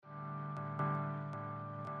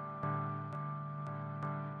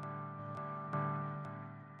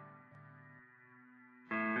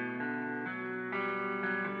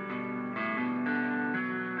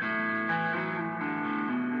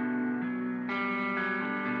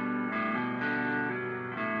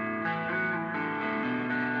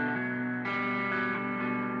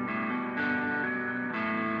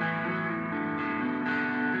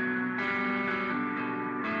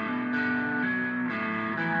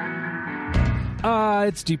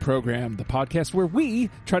It's Deprogrammed, the podcast where we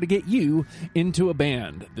try to get you into a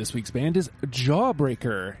band. This week's band is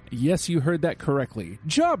Jawbreaker. Yes, you heard that correctly.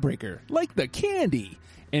 Jawbreaker, like the candy.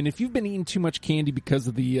 And if you've been eating too much candy because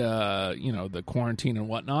of the, the quarantine and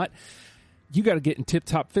whatnot, you got to get in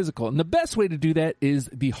tip-top physical. And the best way to do that is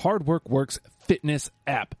the Hard Work Works fitness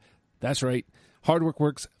app. That's right. Hard Work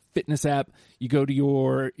Works fitness app. You go to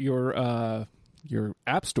your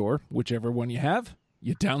app store, whichever one you have.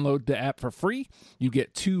 You download the app for free. You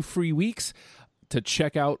get 2 free weeks to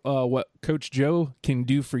check out what Coach Joe can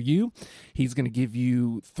do for you. He's going to give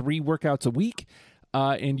you 3 workouts a week,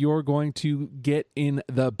 and you're going to get in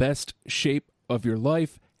the best shape of your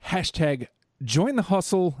life. Hashtag join the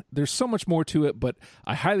hustle. There's so much more to it, but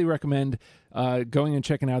I highly recommend going and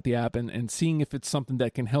checking out the app and seeing if it's something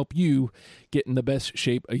that can help you get in the best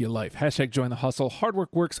shape of your life. Hashtag join the hustle. Hard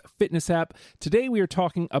Work Works fitness app. Today we are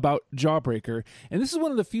talking about Jawbreaker, and this is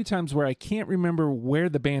one of the few times where I can't remember where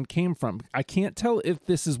the band came from. I can't tell if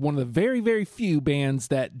this is one of the very, very few bands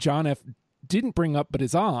that John F. didn't bring up but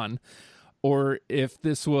is on, or if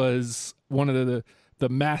this was one of the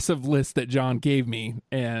massive list that John gave me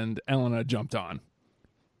and Elena jumped on.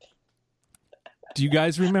 Do you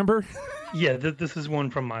guys remember? Yeah, this is one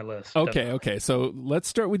from my list. Okay. So let's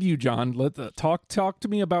start with you, John. Let's talk to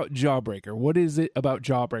me about Jawbreaker. What is it about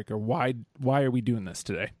Jawbreaker? Why are we doing this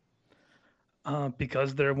today?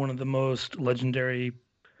 Because they're one of the most legendary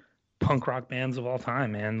punk rock bands of all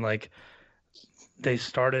time, man. Like, they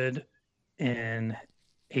started in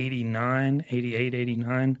 89, 88,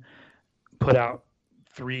 89, put out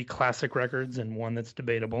 3 classic records and 1 that's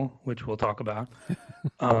debatable, which we'll talk about.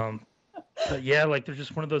 But yeah, like, they're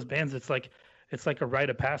just one of those bands. It's like a rite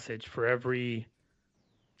of passage for every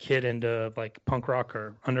kid into like punk rock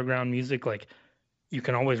or underground music. Like, you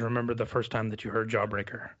can always remember the first time that you heard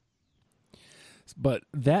Jawbreaker. But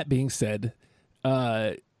that being said,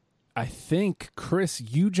 I think Chris,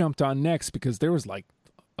 you jumped on next because there was like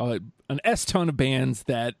an S-ton of bands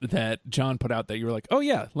that John put out that you were like, oh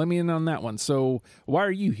yeah, let me in on that one. So why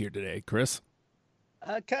are you here today, Chris?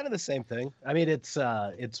 Kind of the same thing. I mean, it's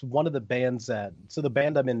one of the bands so the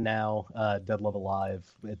band I'm in now, Dead Love Alive,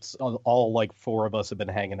 it's all like 4 of us have been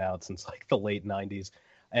hanging out since like the late 90s.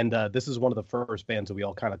 And this is one of the first bands that we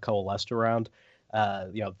all kind of coalesced around.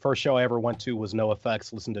 The first show I ever went to was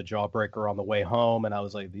NoFX, listened to Jawbreaker on the way home. And I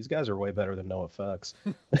was like, these guys are way better than NoFX.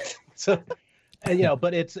 So, and,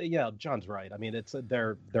 but it's, John's right. I mean,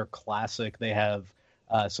 they're classic. They have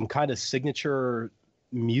some kind of signature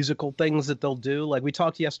musical things that they'll do. Like, we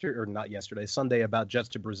talked Sunday about Jets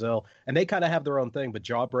to Brazil, and they kind of have their own thing, but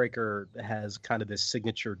Jawbreaker has kind of this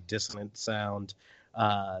signature dissonant sound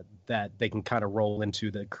that they can kind of roll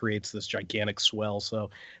into that creates this gigantic swell. So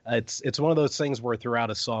it's one of those things where throughout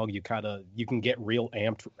a song you can get real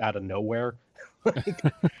amped out of nowhere.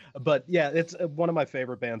 But yeah, it's one of my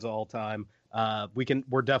favorite bands of all time.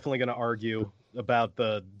 We're definitely going to argue about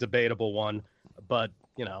the debatable one, but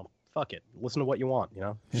fuck it. Listen to what you want,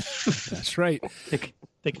 That's right.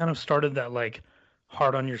 They kind of started that, like,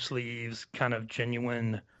 hard on your sleeves, kind of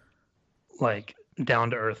genuine, like,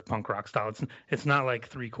 down-to-earth punk rock style. It's not like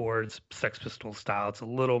 3 chords, Sex Pistols style. It's a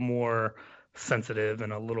little more sensitive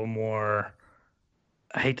and a little more,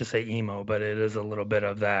 I hate to say emo, but it is a little bit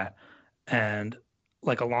of that. And,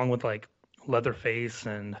 like, along with, like, Leatherface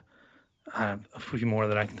and a few more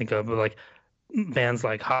that I can think of, but, like, bands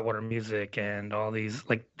like Hot Water Music and all these,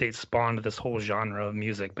 like, they spawned this whole genre of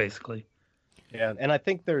music, basically. Yeah, and I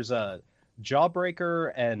think there's a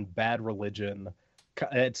Jawbreaker and Bad Religion.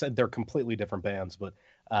 They're completely different bands, but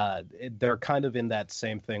they're kind of in that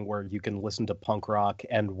same thing where you can listen to punk rock,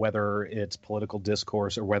 and whether it's political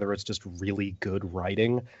discourse or whether it's just really good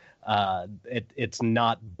writing, it's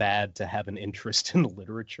not bad to have an interest in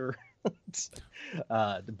literature.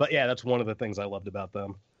 But yeah, that's one of the things I loved about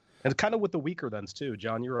them. And kind of with the Weaker Thans too.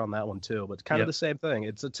 John, you were on that one too, but it's kind of the same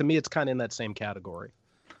thing. To me, it's kind of in that same category.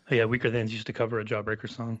 Oh, yeah, Weaker Thans used to cover a Jawbreaker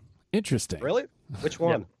song. Interesting. Really? Which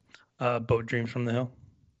one? Boat Dreams from the Hill.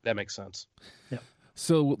 That makes sense. Yeah.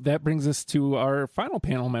 So that brings us to our final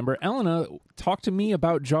panel member. Elena, talk to me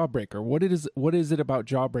about Jawbreaker. What is it about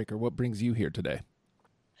Jawbreaker? What brings you here today?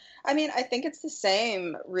 I mean, I think it's the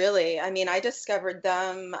same, really. I mean, I discovered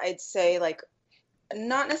them, I'd say, like,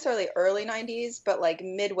 not necessarily early 90s, but like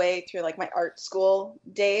midway through like my art school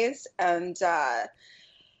days. And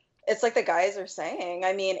it's like the guys are saying,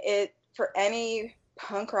 I mean, for any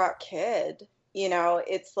punk rock kid,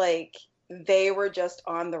 it's like they were just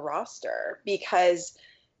on the roster because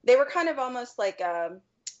they were kind of almost like,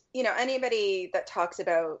 anybody that talks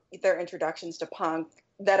about their introductions to punk,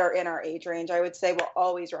 that are in our age range, I would say, will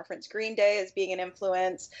always reference Green Day as being an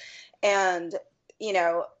influence. And, you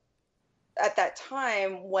know, at that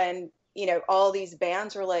time when, you know, all these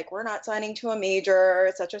bands were like, we're not signing to a major,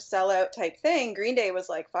 it's such a sellout type thing, Green Day was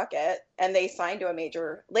like, fuck it. And they signed to a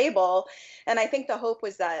major label. And I think the hope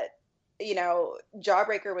was that, you know,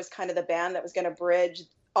 Jawbreaker was kind of the band that was going to bridge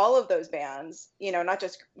all of those bands, you know, not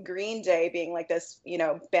just Green Day being like this, you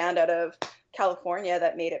know, band out of California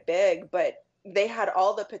that made it big, but they had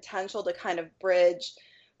all the potential to kind of bridge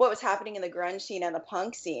what was happening in the grunge scene and the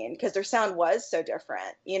punk scene, because their sound was so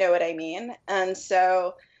different. You know what I mean? And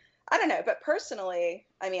so I don't know, but personally,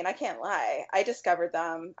 I mean, I can't lie. I discovered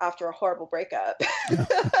them after a horrible breakup.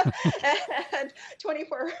 And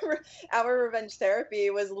 24-hour revenge therapy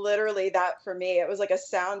was literally that for me. It was like a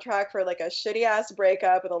soundtrack for like a shitty ass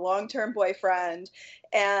breakup with a long-term boyfriend.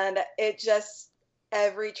 And it just,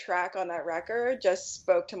 every track on that record just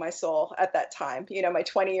spoke to my soul at that time. You know, my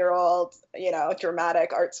 20-year-old, you know,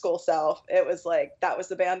 dramatic art school self. It was like, that was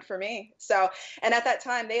the band for me. So, and at that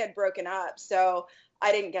time they had broken up. So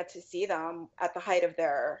I didn't get to see them at the height of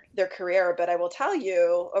their career, but I will tell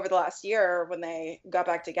you, over the last year when they got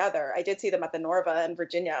back together, I did see them at the Norva in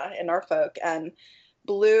Virginia, in Norfolk, and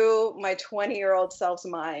blew my 20-year-old self's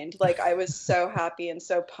mind. Like, I was so happy and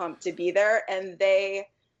so pumped to be there. And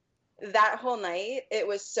that whole night, it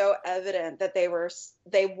was so evident that they were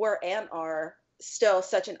and are still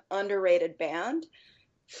such an underrated band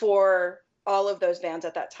for all of those bands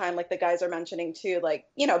at that time. Like the guys are mentioning too, like,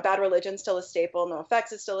 you know, Bad Religion's still a staple,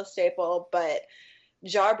 NoFX is still a staple, but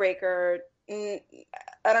Jawbreaker, I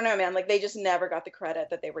don't know, man, like they just never got the credit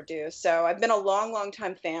that they were due. So I've been a long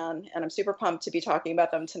time fan, and I'm super pumped to be talking about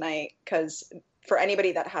them tonight, because for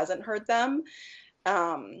anybody that hasn't heard them,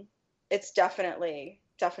 it's definitely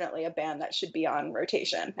a band that should be on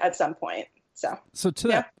rotation at some point. So to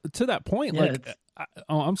that point, yeah, like,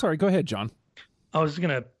 I'm sorry, go ahead, John. I was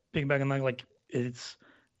gonna piggyback on that. Like, it's,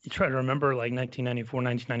 you try to remember, like 1994,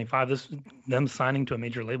 1995. Them signing to a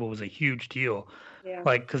major label was a huge deal. yeah.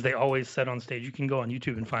 Like, because they always said on stage, you can go on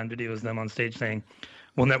YouTube and find videos of them on stage saying,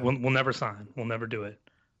 we'll never sign, we'll never do it.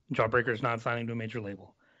 Jawbreaker's not signing to a major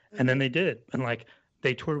label. And then they did, and like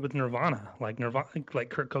they toured with Nirvana. Like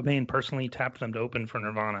Kurt Cobain personally tapped them to open for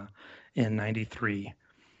Nirvana in '93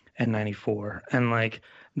 and '94, and like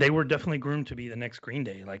they were definitely groomed to be the next Green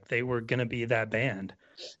Day. Like they were gonna be that band,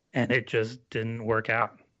 and it just didn't work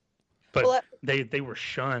out. But they were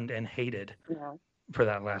shunned and hated for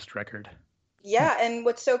that last record. Yeah, and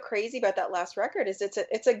what's so crazy about that last record is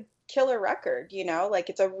it's a killer record, you know, like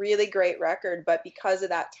it's a really great record, but because of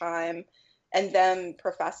that time and them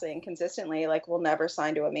professing consistently, like, we'll never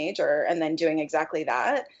sign to a major, and then doing exactly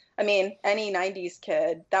that. I mean, any 90s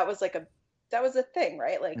kid, that was a thing,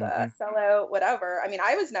 right? Like, sellout, whatever. I mean,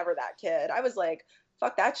 I was never that kid. I was like,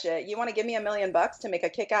 fuck that shit. You want to give me $1 million to make a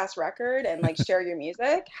kick-ass record and like share your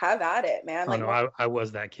music? Have at it, man. Like, I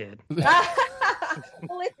was that kid.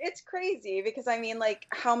 Well, it's crazy because I mean, like,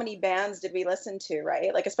 how many bands did we listen to,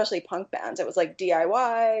 right? Like, especially punk bands. It was like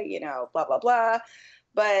DIY, you know, blah, blah, blah.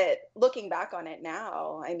 But looking back on it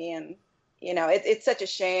now, I mean, you know, it's such a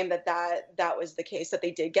shame that was the case, that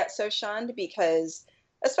they did get so shunned, because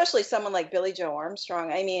especially someone like Billie Joe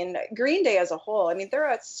Armstrong. I mean, Green Day as a whole, I mean,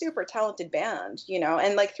 they're a super talented band, you know,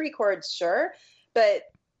 and like 3 chords, sure. But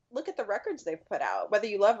look at the records they've put out. Whether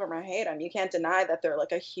you love them or hate them, you can't deny that they're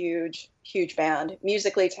like a huge band,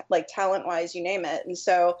 musically, like talent-wise, you name it. And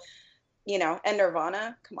so, you know, and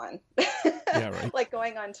Nirvana, come on. Yeah, right. Like,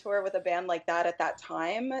 going on tour with a band like that at that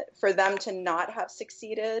time, for them to not have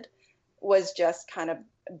succeeded was just kind of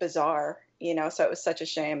bizarre, you know, so it was such a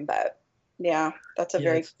shame. But yeah, that's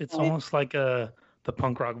it's almost like the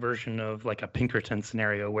punk rock version of like a Pinkerton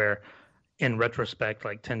scenario, where in retrospect,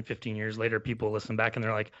 like 10, 15 years later, people listen back and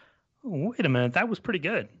they're like, oh, wait a minute, that was pretty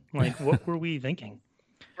good. Like, what were we thinking?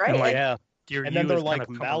 Right. And like, Yeah. Dear And You then they're has kind like,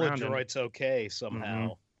 of come around Maladroit's okay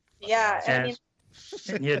somehow. Yeah. I mean,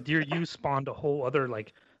 and yeah, Dear You spawned a whole other,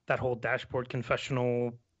 like, that whole Dashboard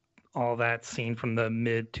Confessional, all that scene from the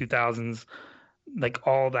mid 2000s, like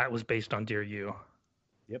all that was based on Dear You.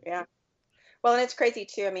 Yep. Yeah. Well, and it's crazy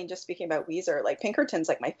too. I mean, just speaking about Weezer, like Pinkerton's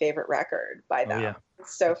like my favorite record by them. Yeah.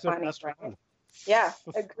 It's so That's their funny. best Right? one. Yeah,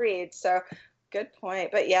 agreed. So good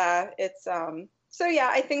point. But yeah, it's so yeah,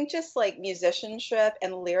 I think just like musicianship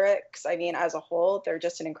and lyrics, I mean, as a whole, they're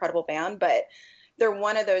just an incredible band, but they're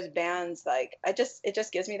one of those bands, like, it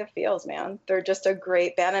just gives me the feels, man. They're just a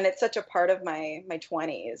great band, and it's such a part of my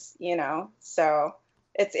 20s, you know. So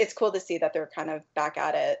it's cool to see that they're kind of back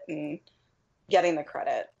at it and getting the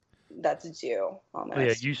credit that's due almost. Oh,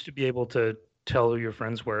 yeah, you used to be able to tell who your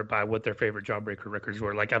friends were by what their favorite Jawbreaker records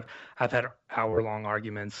were. Like I've had hour-long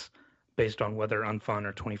arguments based on whether Unfun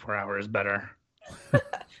or 24 Hour is better.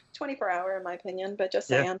 24-hour, in my opinion, but just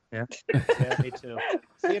Yeah, saying. yeah. Yeah, me too.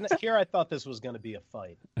 See, and here I thought this was going to be a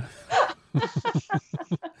fight.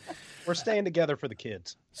 We're staying together for the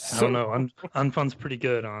kids. I don't know. Unfun's pretty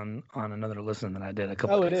good on another listen that I did a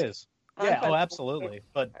couple. Oh, days it ago. is. Yeah. Unfun's Oh, absolutely.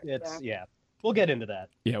 But it's yeah. We'll get into that.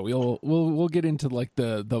 Yeah, we'll get into like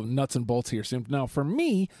the nuts and bolts here soon. Now, for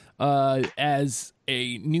me, as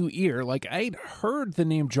a new ear, like I'd heard the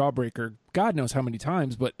name Jawbreaker, God knows how many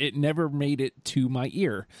times, but it never made it to my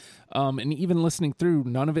ear. And even listening through,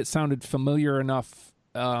 none of it sounded familiar enough.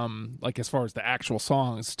 Like as far as the actual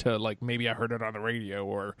songs to like maybe I heard it on the radio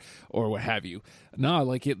or what have you. No,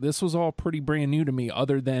 like this was all pretty brand new to me,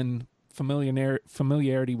 other than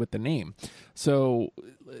familiarity with the name. So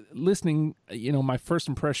listening, my first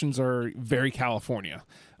impressions are very California,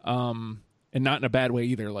 and not in a bad way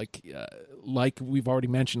either. Like we've already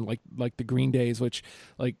mentioned, like the Green Days, which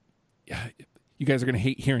like you guys are going to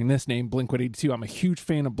hate hearing this name, Blink-182. I'm a huge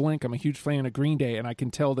fan of Blink. I'm a huge fan of Green Day, and I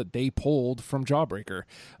can tell that they pulled from Jawbreaker.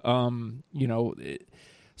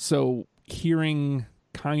 So hearing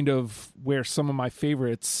kind of where some of my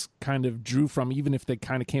favorites kind of drew from, even if they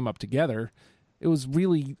kind of came up together, it was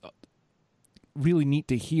really, really neat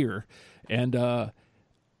to hear. And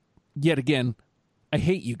yet again, I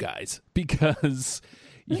hate you guys because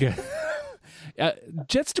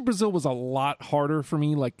Jets to Brazil was a lot harder for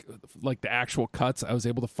me. Like the actual cuts, I was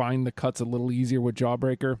able to find the cuts a little easier with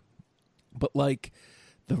Jawbreaker, but like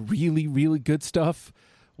the really, really good stuff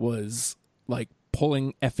was like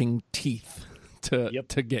pulling effing teeth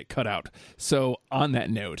to get cut out. So on that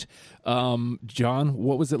note, John,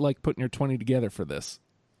 what was it like putting your 20 together for this?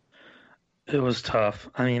 It was tough.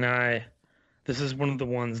 I mean, this is one of the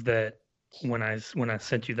ones that when I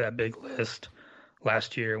sent you that big list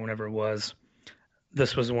last year, whenever it was,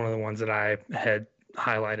 this was one of the ones that I had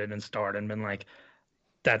highlighted and starred and been like,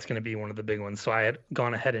 that's going to be one of the big ones. So I had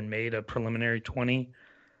gone ahead and made a preliminary 20,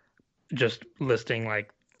 just listing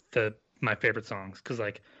like my favorite songs, because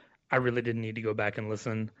like I really didn't need to go back and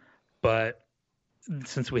listen, but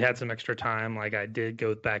since we had some extra time, like I did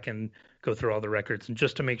go back and go through all the records, and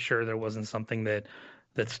just to make sure there wasn't something that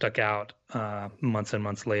stuck out months and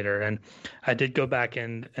months later. And I did go back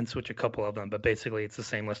and switch a couple of them, but basically it's the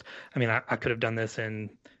same list. I mean, I could have done this in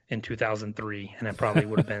 2003, and it probably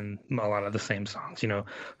would have been a lot of the same songs.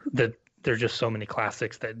 That there's just so many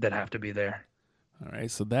classics that have to be there. All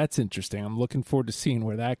right, so that's interesting. I'm looking forward to seeing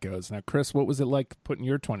where that goes. Now, Chris, what was it like putting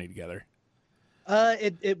your 20 together?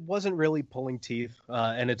 It wasn't really pulling teeth,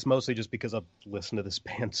 and it's mostly just because I've listened to this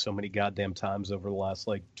band so many goddamn times over the last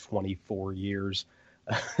like 24 years.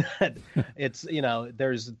 It's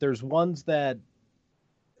there's ones that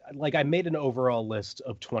like I made an overall list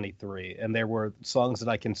of 23, and there were songs that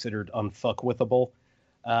I considered unfuckwithable.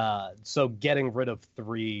 So getting rid of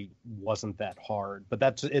 3 wasn't that hard,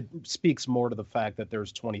 but it speaks more to the fact that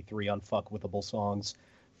there's 23 unfuckwithable songs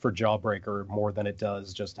for Jawbreaker more than it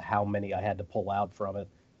does just how many I had to pull out from it.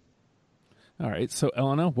 All right, so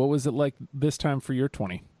Elena, what was it like this time for your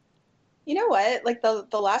 20? You know what? Like the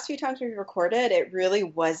last few times we recorded, it really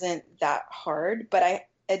wasn't that hard, but I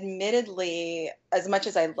admittedly, as much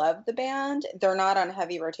as I love the band, they're not on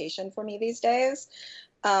heavy rotation for me these days.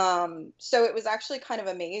 So it was actually kind of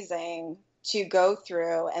amazing to go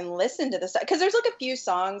through and listen to this, because there's like a few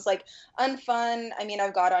songs like Unfun. I mean,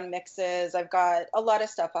 I've got on mixes, I've got a lot of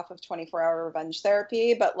stuff off of 24-Hour Revenge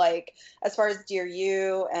Therapy, but like as far as Dear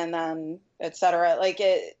You and then etc., like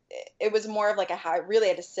it was more of like I really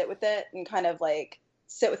had to sit with it and kind of like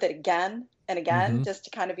sit with it again and again, just to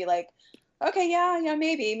kind of be like, okay, yeah,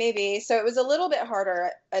 maybe. So it was a little bit harder,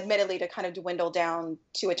 admittedly, to kind of dwindle down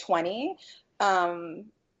to a 20.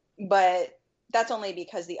 But that's only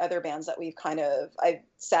because the other bands that I've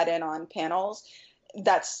sat in on panels,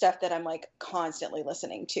 that's stuff that I'm like constantly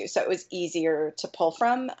listening to. So it was easier to pull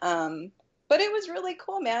from. But it was really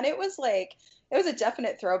cool, man. It was a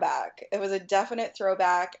definite throwback.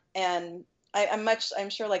 And I'm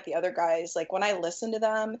sure like the other guys, like when I listen to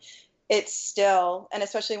them, it's still, and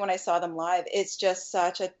especially when I saw them live, it's just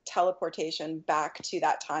such a teleportation back to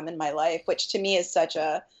that time in my life, which to me is such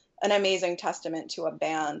an amazing testament to a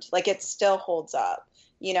band. Like it still holds up.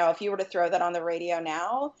 If you were to throw that on the radio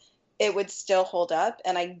now, it would still hold up.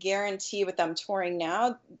 And I guarantee with them touring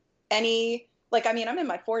now, I'm in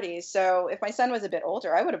my 40s. So if my son was a bit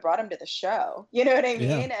older, I would have brought him to the show. You know what I mean?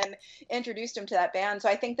 Yeah. And introduced him to that band. So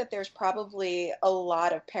I think that there's probably a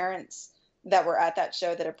lot of parents that were at that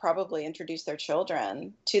show that have probably introduced their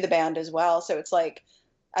children to the band as well. So it's like,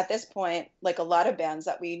 at this point, like a lot of bands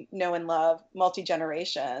that we know and love,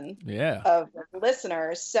 multi-generation of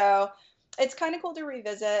listeners. So it's kind of cool to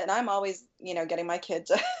revisit. And I'm always, getting my kids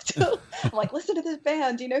I'm like, listen to this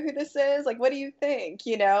band. Do you know who this is? Like, what do you think?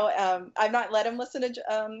 I've not let him listen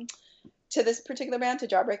to this particular band, to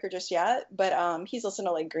Jawbreaker, just yet, but he's listened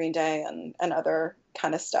to like Green Day and other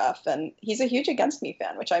kind of stuff. And he's a huge Against Me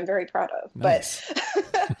fan, which I'm very proud of. Nice.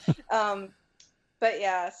 But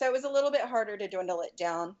yeah, so it was a little bit harder to dwindle it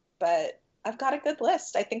down, but I've got a good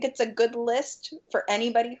list. I think it's a good list for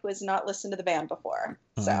anybody who has not listened to the band before.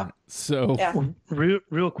 So yeah.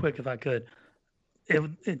 Real quick, if I could,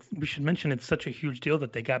 we should mention it's such a huge deal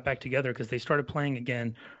that they got back together, because they started playing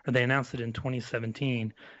again, or they announced it in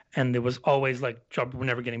 2017, and there was always like, we're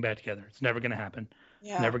never getting back together. It's never going to happen.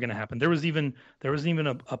 Yeah. Never going to happen. There was even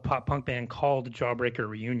a pop punk band called Jawbreaker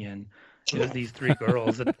Reunion. It was these three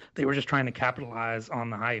girls that they were just trying to capitalize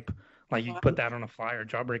on the hype. Like, you put that on a flyer,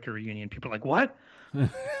 Jawbreaker Reunion. People are like, what?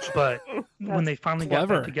 But when they finally got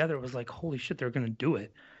back together, it was like, holy shit, they're going to do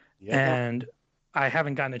it. Yeah. And I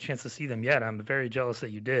haven't gotten a chance to see them yet. I'm very jealous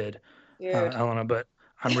that you did, Elena, but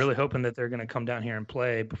I'm really hoping that they're going to come down here and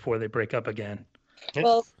play before they break up again.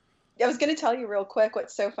 Well, I was going to tell you real quick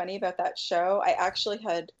what's so funny about that show. I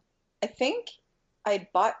think I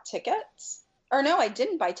bought tickets. Or no, I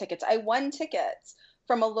didn't buy tickets. I won tickets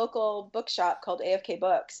from a local bookshop called AFK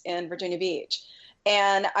Books in Virginia Beach.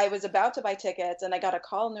 And I was about to buy tickets, and I got a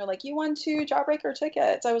call, and they're like, you won 2 Jawbreaker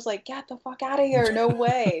tickets. I was like, get the fuck out of here. No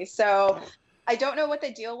way. So I don't know what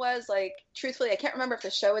the deal was. Like, truthfully, I can't remember if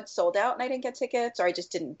the show had sold out and I didn't get tickets, or I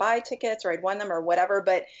just didn't buy tickets, or I'd won them, or whatever.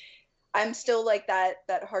 But I'm still like that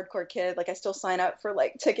hardcore kid. Like, I still sign up for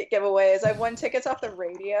like ticket giveaways. I've won tickets off the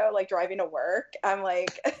radio, like driving to work. I'm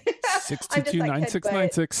like,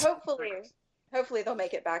 622-9696. Hopefully they'll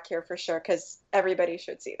make it back here for sure, because everybody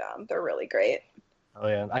should see them. They're really great. Oh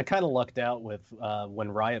yeah, I kind of lucked out with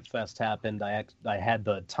when Riot Fest happened. I had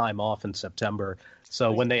the time off in September,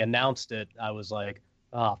 so when they announced it, I was like,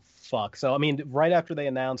 oh fuck. So I mean, right after they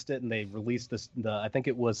announced it and they released this, I think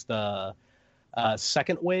it was the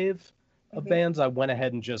second wave of bands, I went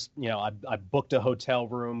ahead and just, I booked a hotel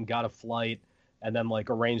room, got a flight, and then like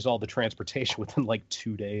arranged all the transportation within like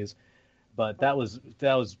 2 days. But that was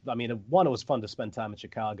I mean, one, it was fun to spend time in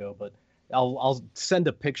Chicago, but I'll send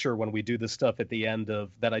a picture when we do this stuff at the end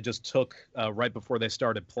of that I just took right before they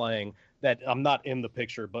started playing, that I'm not in the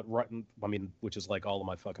picture, but which is like all of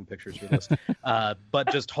my fucking pictures for this, but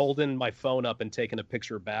just holding my phone up and taking a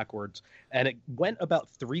picture backwards. And it went about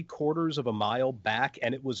 3/4 of a mile back,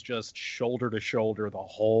 and it was just shoulder to shoulder the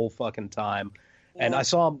whole fucking time. Yeah. And I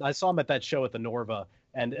saw him at that show at the Norva,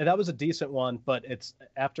 and that was a decent one, but it's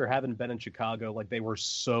after having been in Chicago, like they were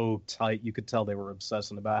so tight, you could tell they were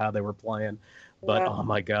obsessing about how they were playing. But oh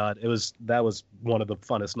my God, that was one of the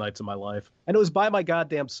funnest nights of my life, and it was by my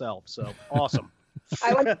goddamn self. So awesome.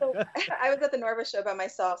 I was at the Norva show by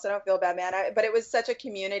myself, so I don't feel bad, man. But it was such a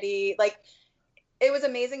community. Like, it was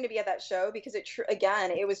amazing to be at that show, because it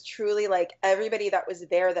was truly like everybody that was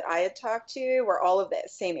there that I had talked to were all of the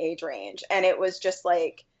same age range, and it was just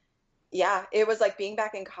like, yeah, it was like being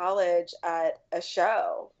back in college at a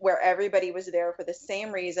show where everybody was there for the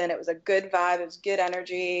same reason. It was a good vibe. It was good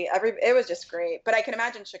energy. It was just great. But I can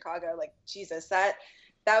imagine Chicago, like, Jesus, that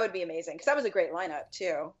would be amazing, because that was a great lineup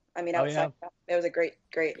too. I mean, it was a great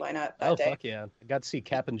lineup that day. Oh, fuck yeah. I got to see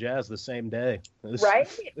Cap and Jazz the same day. Right?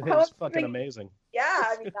 It was fucking amazing. Yeah,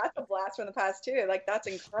 I mean, that's a blast from the past too. Like, that's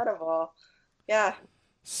incredible. Yeah.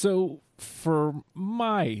 So for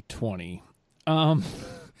my 20,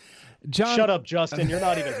 John, shut up, Justin. You're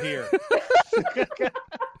not even here.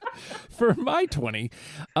 For my 20,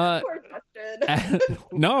 poor Justin.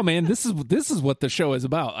 No, man, this is what the show is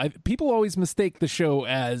about. People always mistake the show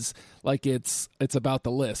as like it's about the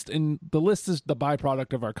list, and the list is the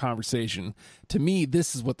byproduct of our conversation. To me,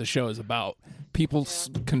 this is what the show is about. People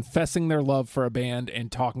confessing their love for a band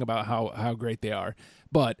and talking about how great they are.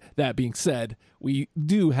 But that being said, we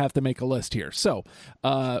do have to make a list here. So,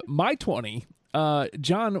 my 20.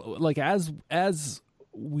 John, like as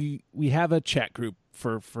we have a chat group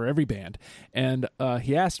for every band, and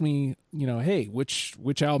he asked me, hey,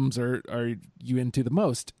 which albums are you into the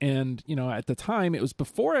most? And at the time, it was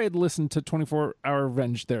before I had listened to 24 Hour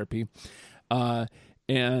Revenge Therapy,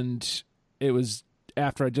 and it was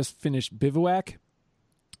after I just finished Bivouac,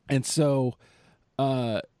 and so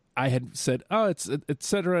I had said, oh, it's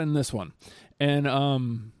etc. in this one,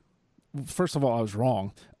 and first of all, I was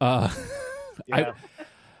wrong. Yeah.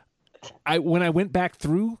 I when I went back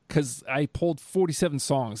through, because I pulled 47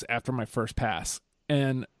 songs after my first pass,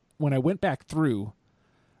 and when I went back through,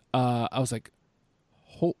 I was like,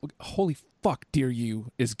 holy fuck, Dear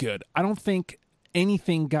You is good. I don't think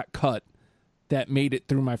anything got cut that made it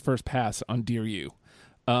through my first pass on Dear You.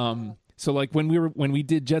 So like when we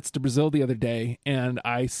did Jets to Brazil the other day and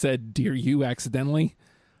I said Dear You accidentally,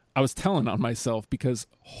 I was telling on myself because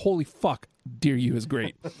holy fuck, Dear You is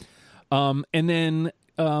great. And then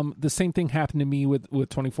the same thing happened to me with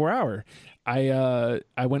 24 Hour. I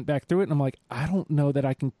went back through it and I'm like, I don't know that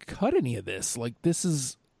I can cut any of this. Like this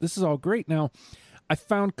is all great. Now I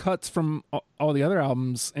found cuts from all the other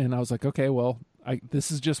albums and I was like, okay, well,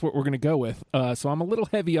 this is just what we're going to go with. So I'm a little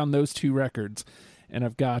heavy on those two records and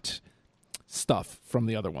I've got stuff from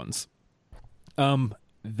the other ones.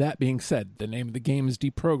 That being said, the name of the game is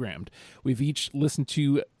Deprogrammed. We've each listened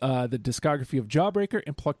to the discography of Jawbreaker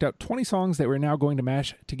and plucked out 20 songs that we're now going to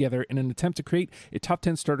mash together in an attempt to create a top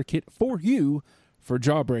 10 starter kit for you for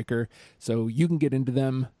Jawbreaker, so you can get into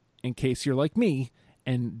them in case you're like me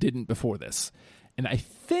and didn't before this. And I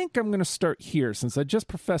think I'm going to start here. Since I just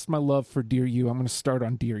professed my love for Dear You, I'm going to start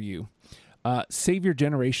on Dear You. Save Your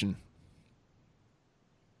Generation.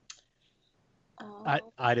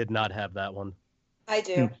 I did not have that one. I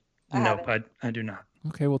do. Nope, I do not.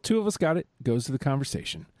 Okay, well, two of us got it. Goes to the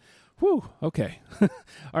conversation. Whew, okay.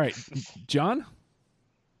 All right, John?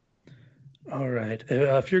 All right.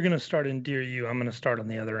 If you're going to start in Dear You, I'm going to start on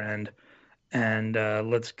the other end. And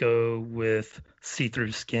let's go with See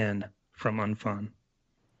Through Skin from Unfun.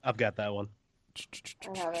 I've got that one.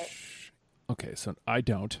 I have it. Okay, so I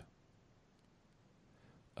don't.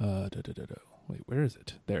 Wait, where is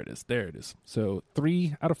it? There it is. There it is. So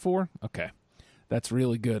 3 out of 4? Okay. That's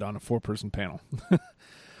really good on a 4-person panel.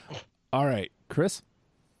 All right, Chris?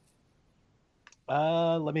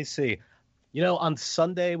 Let me see. You know, on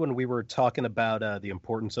Sunday when we were talking about the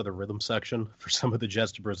importance of the rhythm section for some of the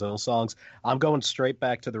Jets to Brazil songs, I'm going straight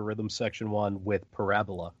back to the rhythm section one with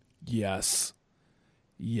Parabola. Yes.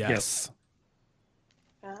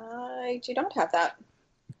 I do not have that.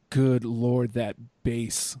 Good Lord, that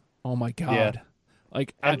bass. Oh my God. Yeah.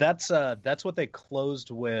 Like, And that's what they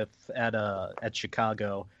closed with at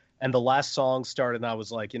Chicago. And the last song started, and I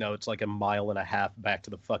was like, you know, it's like a mile and a half back to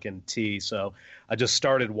the fucking tee. So I just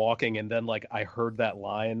started walking, and then like I heard that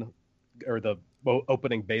line, or the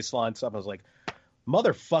opening bass line stuff. I was like,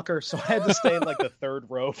 motherfucker! So I had to stay in like the third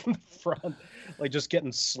row from the front, like just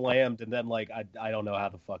getting slammed. And then like I don't know how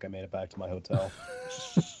the fuck I made it back to my hotel.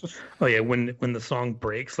 Oh yeah, when the song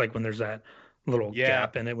breaks, like when there's that little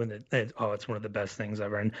gap in it, when it's one of the best things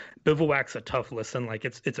ever. And Bivouac's a tough listen. Like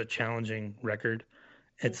it's a challenging record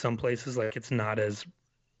at some places. Like it's not as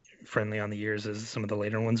friendly on the ears as some of the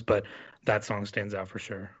later ones, but that song stands out for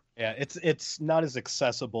sure. Yeah, it's not as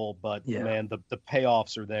accessible, but man, the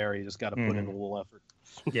payoffs are there. You just got to put in a little effort.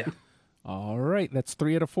 Yeah. All right, that's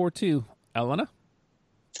 3 out of 4 too. Elena?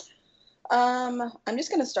 I'm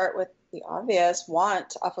just gonna start with the obvious,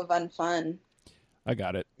 Want off of Unfun. I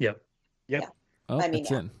got it. Yep. Oh, I mean,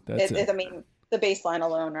 that's in. That's in. I mean, the bass line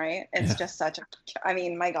alone, right? It's just such a, I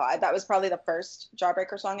mean, my God, that was probably the first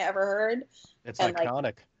Jawbreaker song I ever heard. It's And, iconic.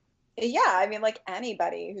 Like, yeah, I mean, like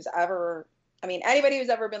anybody who's ever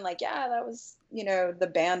been like, yeah, that was, you know, the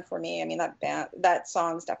band for me. I mean, that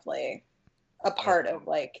song's definitely a part of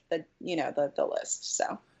like the, you know, the list.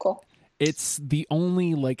 So cool. It's the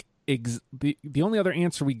only like the only other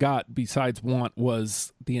answer we got besides Want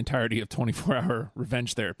was the entirety of 24-Hour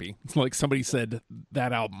Revenge Therapy. It's like somebody said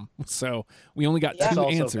that album. So we only got two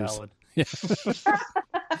answers. Valid. Yeah.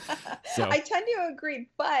 So I tend to agree,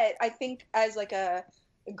 but I think as like a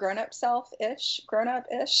grown-up self-ish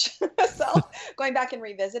self, going back and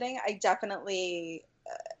revisiting, I definitely,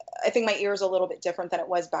 I think my ear is a little bit different than it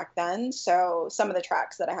was back then. So some of the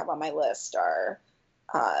tracks that I have on my list are,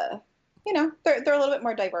 you know, they're a little bit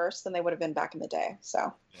more diverse than they would have been back in the day.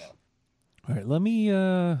 So. all right, let me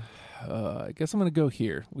I guess I'm gonna go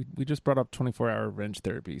here. We just brought up 24-Hour Revenge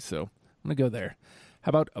Therapy, so I'm gonna go there. How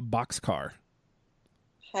about a Boxcar?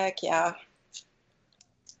 Heck yeah.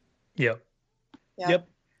 Yep. Yep.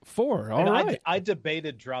 4. All And right. I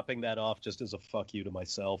debated dropping that off just as a fuck you to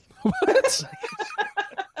myself. What?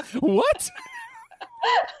 What?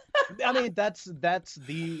 I mean, that's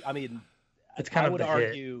the. I mean, It's kind I of would the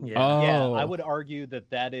argue. hit. Oh. Yeah, I would argue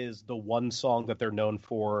that is the one song that they're known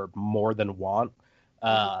for more than Want.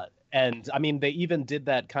 And I mean, they even did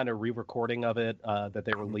that kind of re-recording of it that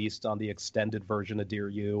they released on the extended version of Dear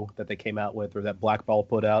You that they came out with, or that Black Ball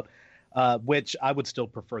put out, which I would still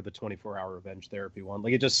prefer the 24-Hour Revenge Therapy one.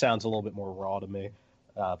 Like, it just sounds a little bit more raw to me.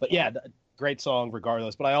 But yeah, great song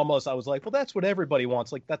regardless. But I was like, well, that's what everybody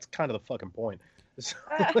wants. Like, that's kind of the fucking point. So,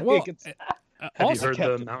 like, Well, Have also you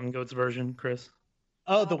heard the Mountain Goats version, Chris?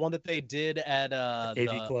 Oh, the one that they did at AV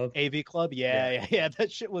the Club. AV Club. Yeah.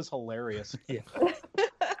 That shit was hilarious. Yeah.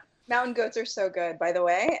 Mountain Goats are so good, by the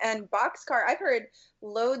way. And Boxcar, I've heard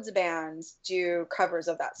loads of bands do covers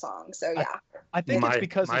of that song. So yeah. I think it's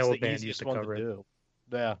because my it's old the band easiest used to one cover to it. do.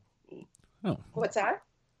 Yeah. Oh, What's that?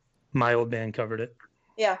 My old band covered it.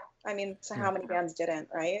 Yeah. I mean, so how many bands didn't,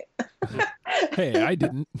 right? hey, I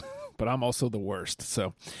didn't, but I'm also the worst.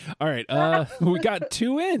 So, all right, we got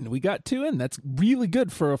two in. That's really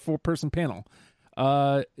good for a 4-person panel.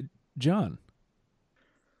 John.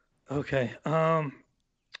 Okay.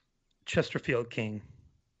 Chesterfield King.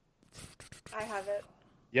 I have it.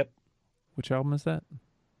 Yep. Which album is that?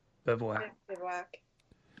 Bivouac. Bivouac.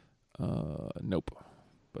 Nope.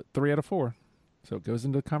 But 3 out of 4. So it goes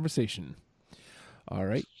into the conversation. All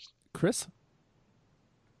right. Chris?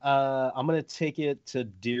 I'm gonna take it to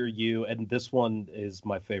Dear You, and this one is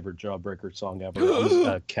my favorite Jawbreaker song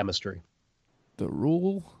ever. Chemistry. The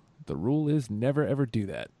rule is never ever do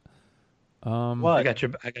that. What? I got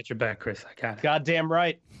your back, Chris. I got it. Goddamn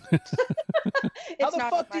right. How the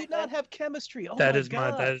fuck do you on not my have chemistry? Oh That my is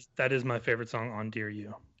God. that is my favorite song on Dear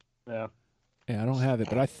You. Yeah. Yeah, I don't have it,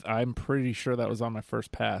 but I'm pretty sure that was on my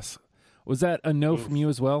first pass. Was that a no from you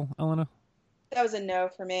as well, Elena? That was a no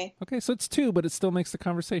for me. Okay, so it's 2, but it still makes the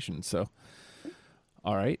conversation. So,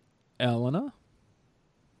 all right, Elena.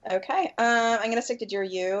 Okay. I'm gonna stick to Dear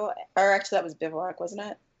You. Or actually, that was Bivouac, wasn't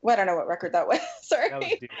it? Well, I don't know what record that was. Sorry. That was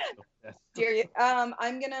Dear You. Yeah. Dear You.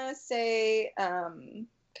 I'm gonna say,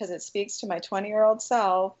 because it speaks to my 20-year-old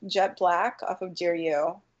self, Jet Black off of Dear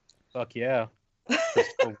You. Fuck yeah.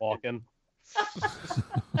 Christopher Walken.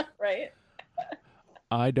 Right.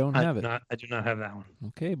 I don't have it. I do not have that one.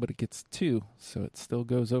 Okay, but it gets 2, so it still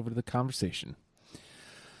goes over to the conversation.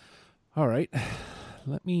 All right,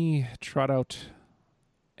 let me trot out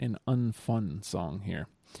an unfun song here.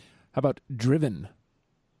 How about Driven?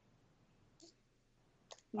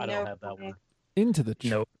 I don't have that one. Into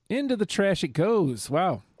the into the trash it goes.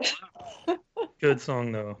 Wow. Good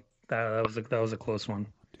song though. That was a close one.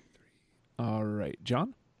 All right,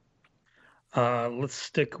 John. Let's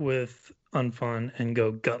stick with unfun and go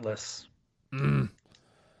Gutless. Mm.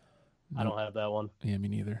 I don't have that one. Yeah, me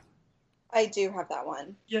neither. I do have that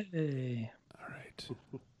one. Yay! All right.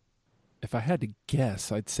 If I had to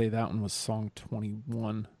guess, I'd say that one was song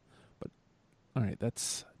 21. But all right,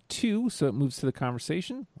 that's 2, so it moves to the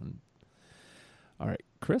conversation. All right,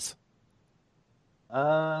 Chris.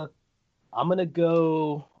 I'm gonna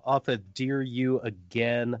go off of Dear You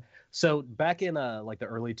again. So back in like the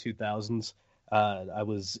early 2000s, I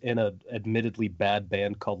was in a admittedly bad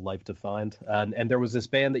band called Life Defined, and there was this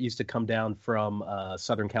band that used to come down from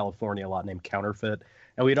Southern California a lot named Counterfeit,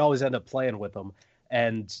 and we'd always end up playing with them.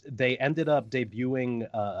 And they ended up debuting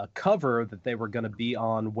a cover that they were going to be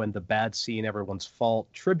on when the Bad Scene Everyone's Fault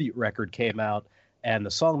tribute record came out, and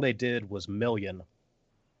the song they did was Million.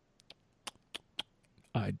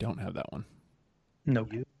 I don't have that one.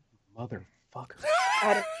 Nope. You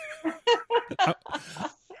motherfucker.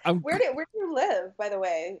 Where do you live, by the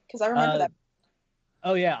way? Because I remember that.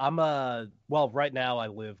 Oh yeah, I'm well, right now I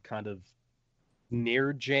live kind of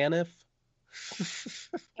near Janif.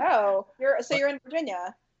 Oh, you're in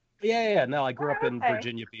Virginia. Yeah. No, I grew up in okay.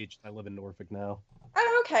 Virginia Beach. I live in Norfolk now.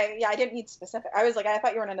 Oh, okay. Yeah, I didn't need specific. I was like, I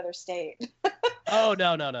thought you were in another state. Oh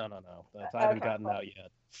no. I haven't gotten out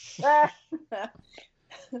yet.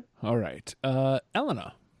 All right,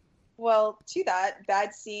 Elena. Well, to that,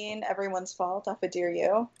 Bad Scene, Everyone's Fault off of Dear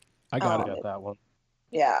You. I got Got that one.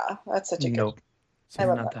 Yeah, that's such a good Nope. So, I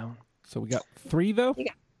love Not that one. so we got 3 though.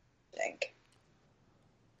 thing.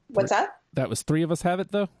 What's that? That was 3 of us have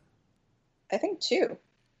it though. I think 2.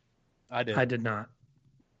 I did. I did not.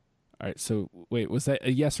 All right. So wait, was that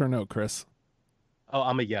a yes or no, Chris? Oh,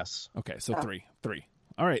 I'm a yes. Okay, so Oh. 3.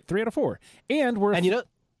 All right, 3 out of 4, and we're And you know,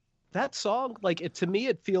 that song, like to me,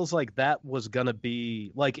 it feels like that was gonna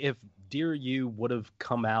be like if Dear You would have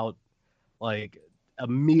come out like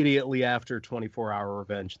immediately after 24-Hour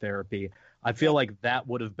Revenge Therapy. I feel like that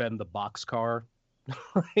would have been the boxcar,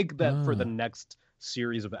 like that for the next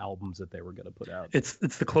series of albums that they were gonna put out. It's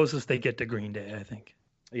the closest they get to Green Day, I think.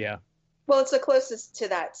 Yeah. Well, it's the closest to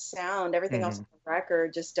that sound. Everything else Mhm. on the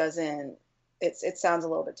record just doesn't. It sounds a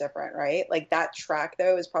little bit different, right? Like that track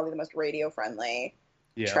though is probably the most radio friendly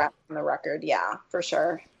track on the record. Yeah, for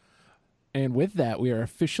sure. And with that, we are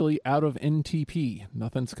officially out of NTP.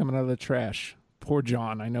 Nothing's coming out of the trash. Poor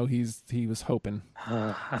John. I know he was hoping.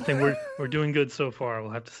 I think we're doing good so far.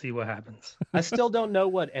 We'll have to see what happens. I still don't know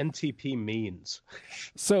what NTP means.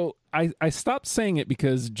 So I stopped saying it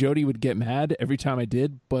because Jody would get mad every time I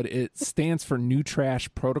did, but it stands for New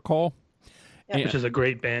Trash Protocol. Yeah. which is a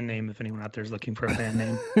great band name if anyone out there is looking for a band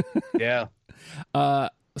name. Yeah.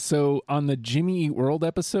 So on the Jimmy Eat World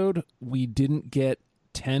episode, we didn't get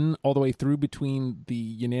 10 all the way through between the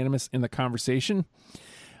unanimous and the conversation.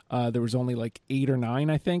 There was only like 8 or 9,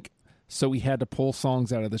 I think. So we had to pull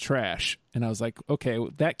songs out of the trash. And I was like, okay,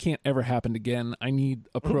 that can't ever happen again. I need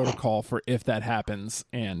a protocol for if that happens.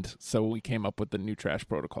 And so we came up with the new trash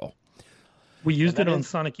protocol. We used And it that on is-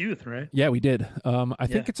 Sonic Youth, right? Yeah, we did. I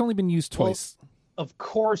think it's only been used Well, twice. Of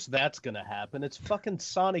course that's gonna happen. It's fucking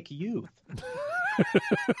Sonic Youth.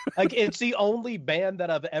 Like, it's the only band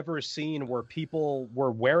that I've ever seen where people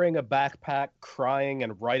were wearing a backpack, crying,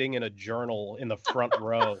 and writing in a journal in the front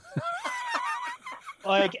row.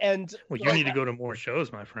 Like, and Well, you need to go to more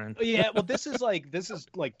shows, my friend. yeah, well, this is like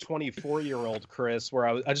 24-year-old Chris, where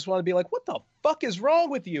I just want to be like, what the fuck is wrong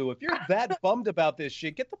with you? If you're that bummed about this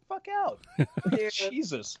shit, get the fuck out. Dude,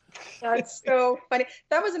 Jesus. that's so funny.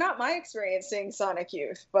 That was not my experience seeing Sonic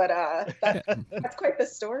Youth, but that's quite the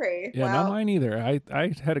story. Yeah, Wow. not mine either.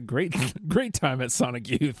 I had a great great time at Sonic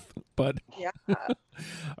Youth, but Yeah. all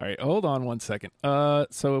right, hold on one second.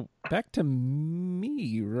 So back to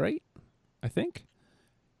me, right? I think.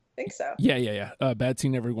 I think so. Yeah. Bad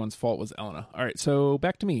Scene Everyone's Fault was Elena. All right, so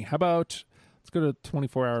back to me. How about let's go to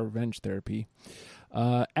 24-hour revenge therapy.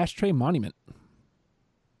 Ashtray Monument.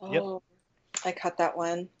 Yep. Oh, I cut that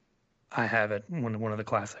one. I have it. One of the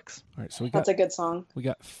classics. All right, so That's a good song. we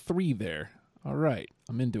got 3 there. All right,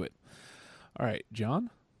 I'm into it. All right, John.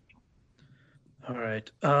 All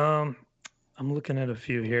right. I'm looking at a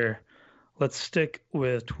few here. Let's stick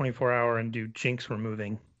with 24-hour and do Jinx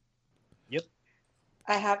Removing.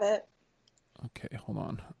 I have it. Okay, hold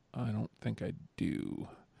on. I don't think I do.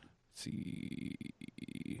 Let's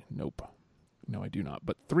see. Nope. No, I do not.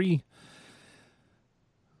 But 3.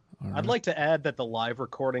 All I'd right. like to add that the live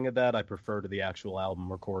recording of that I prefer to the actual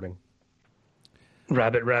album recording.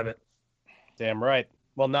 Rabbit. Damn right.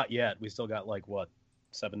 Well, not yet. We still got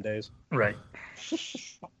 7 days. Right.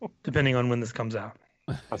 Depending on when this comes out.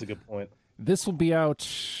 That's a good point. This will be out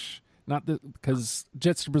not because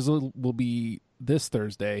Jets to Brazil will be this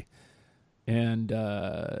Thursday, and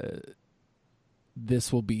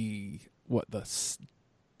this will be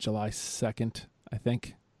July 2nd, I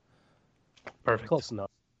think. Perfect. Close enough.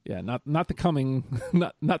 Yeah, not the coming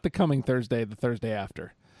not the coming Thursday, the Thursday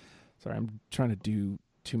after. Sorry, I'm trying to do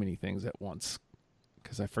too many things at once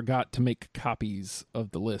because I forgot to make copies of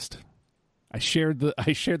the list. I shared the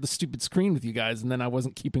stupid screen with you guys, and then I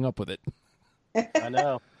wasn't keeping up with it. I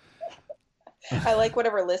know. I like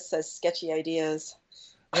whatever list says sketchy ideas.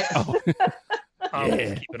 Oh. I'll Yeah.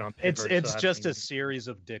 just keep it on paper. It's so just a that's series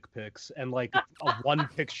of dick pics and one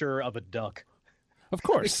picture of a duck. Of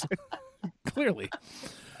course, clearly.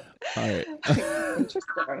 All right.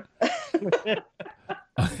 Interesting.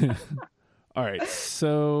 All right,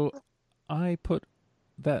 so I put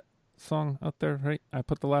that song out there, right? I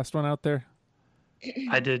put the last one out there.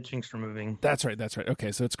 I did Jinx Removing. That's right.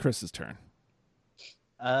 Okay, so it's Chris's turn.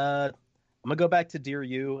 I'm gonna go back to Dear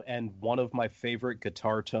You, and one of my favorite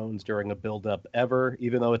guitar tones during a build-up ever,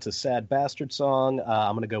 even though it's a sad bastard song.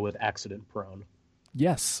 I'm gonna go with Accident Prone.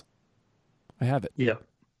 Yes, I have it. Yeah.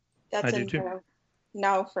 That's I do a too.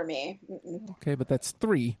 no for me. Mm-mm. Okay, but that's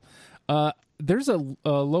 3. There's a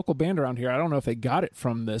local band around here. I don't know if they got it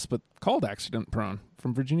from this, but called Accident Prone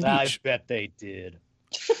from Virginia I Beach. bet they did.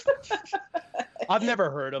 I've never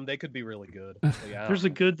heard them. They could be really good. But yeah. There's a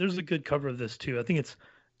good cover of this too. I think it's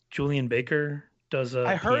Julian Baker does a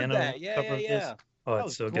I heard piano that. Yeah, cover yeah, of yeah. this. Oh, That it's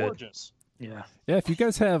was so good. gorgeous. Yeah. Yeah, if you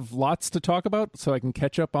guys have lots to talk about, so I can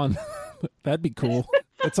catch up on, that'd be cool.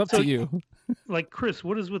 It's up to you. Like Chris,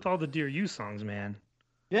 what is with all the Dear You songs, man?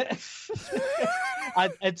 Yeah,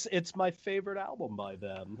 it's my favorite album by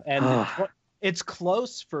them, and Ah. it's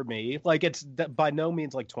close for me. Like, it's by no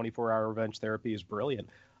means 24-hour revenge therapy is brilliant.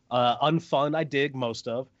 Unfun, I dig most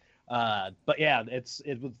of. But yeah,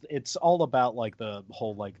 it's all about the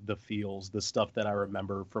whole the feels, the stuff that I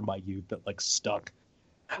remember from my youth that stuck.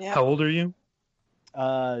 Yeah. How old are you?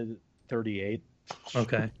 38.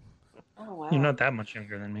 Okay. Oh wow. You're not that much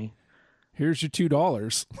younger than me. Here's your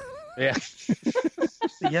 $2. Yeah.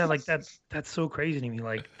 Yeah, that's so crazy to me.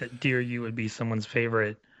 That Dear You would be someone's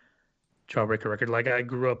favorite Jawbreaker record. I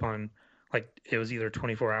grew up on it was either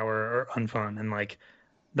 24-hour or Unfun, and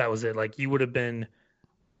that was it. You would have been.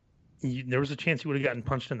 There was a chance you would have gotten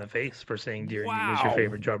punched in the face for saying Dear You was your Wow.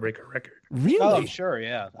 favorite Jawbreaker record. Really? Oh, sure,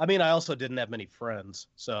 yeah. I mean, I also didn't have many friends,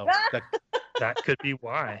 so That could be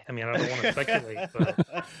why. I mean, I don't want to speculate,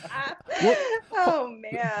 but Oh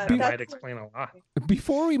man. that Be- might explain a lot.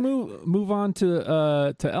 Before we move on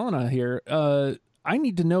to Elena here, I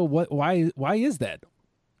need to know why is that?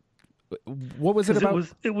 What was it 'Cause about?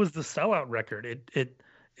 it was the sellout record. It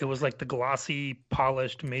was like the glossy,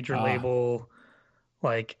 polished major label,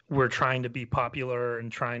 like we're trying to be popular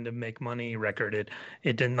and trying to make money record. It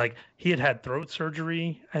didn't, like, he had throat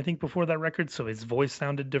surgery, I think, before that record, so his voice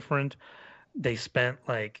sounded different. They spent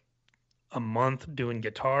like a month doing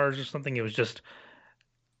guitars or something. It was just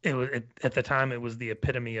at the time it was the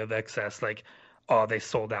epitome of excess. Like, oh, they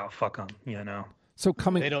sold out, fuck them, you know. So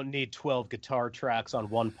coming, They don't need 12 guitar tracks on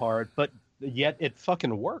one part, but yet it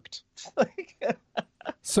fucking worked. Like,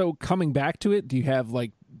 so coming back to it, do you have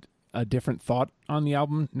like a different thought on the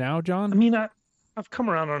album now, I John? mean, I've come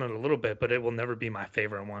around on it a little bit, but it will never be my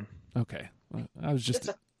favorite one. Okay, well, I was just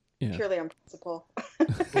yeah. Purely on principle.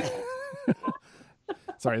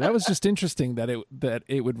 Sorry, that was just interesting that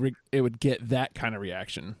it would get that kind of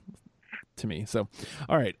reaction to me. So,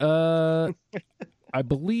 all right, I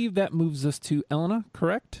believe that moves us to Elena,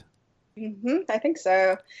 correct? I think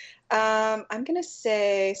so. I'm gonna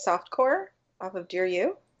say softcore off of Dear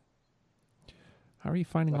You. How are you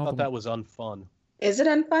finding I all thought the? that was unfun. Is it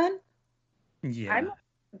unfun? Yeah. I'm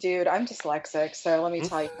dyslexic, so let me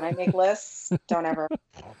tell you, when I make lists, don't ever.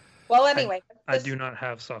 Well, anyway, I do not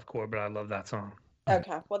have softcore, but I love that song.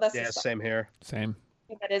 Okay, well that's Yeah, the song. same here. Same.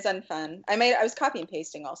 That is unfun. I was copy and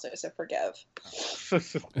pasting also, so forgive.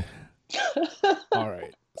 All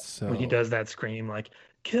right. So When he does that scream, like,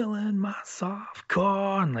 killing my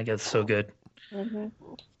softcore, and like, it's so good.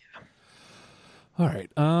 all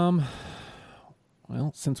right.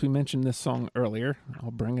 Well, since we mentioned this song earlier,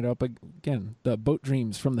 I'll bring it up again. The Boat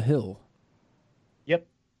Dreams from the Hill. Yep.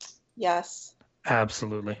 Yes.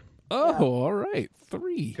 Absolutely. Oh, Yeah. all right.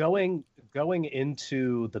 3. Going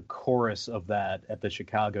into the chorus of that at the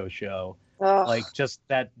Chicago show, Ugh. like just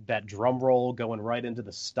that drum roll going right into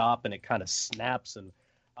the stop, and it kind of snaps, and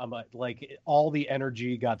like all the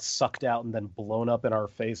energy got sucked out and then blown up in our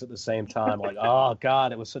face at the same time. Like, oh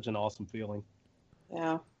god, it was such an awesome feeling.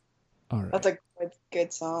 Yeah, All right. that's a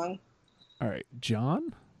good song. All right.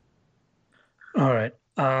 John? All right.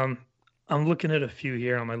 I'm looking at a few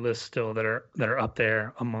here on my list still that are up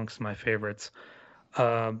there amongst my favorites.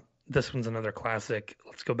 This one's another classic.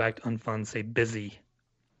 Let's go back to Unfun. Say Busy.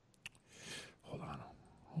 Hold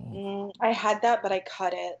on. I had that, but I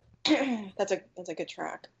cut it. That's a good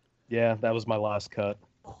track. Yeah, that was my last cut.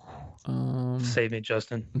 Save me,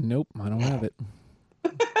 Justin. Nope, I don't have it.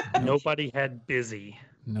 Nobody had Busy.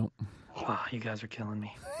 Nope. Oh, you guys are killing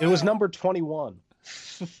me. It was number 21.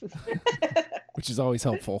 Which is always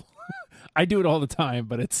helpful. I do it all the time,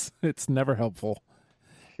 but it's never helpful.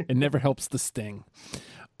 It never helps the sting.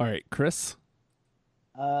 All right, Chris?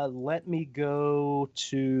 Let me go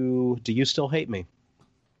to Do You Still Hate Me?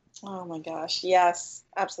 Oh my gosh, yes,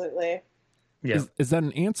 absolutely. Yeah. Is that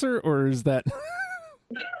an answer, or is that...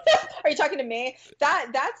 Are you talking to me?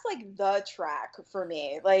 That's like the track for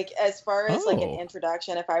me. Like, as far as like an Oh.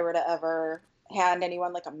 introduction, if I were to ever hand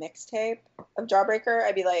anyone like a mixtape of Jawbreaker,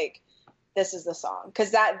 I'd be like, this is the song.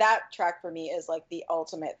 Because that track for me is like the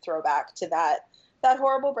ultimate throwback to that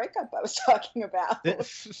horrible breakup I was talking about.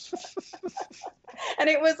 And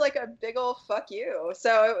it was like a big old fuck you.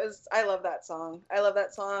 So I love that song. I love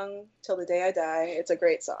that song till the day I die. It's a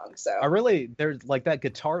great song. So There's like that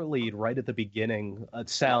guitar lead right at the beginning.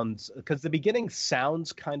 Because the beginning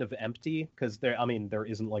sounds kind of empty because there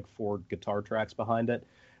isn't like 4 guitar tracks behind it,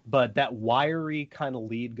 but that wiry kind of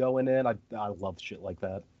lead going in, I love shit like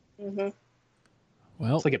that. Mm-hmm.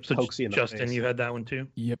 Well, It's like it So, pokes you in the Justin, face. you had that one too?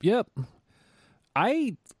 Yep.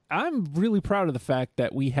 I'm really proud of the fact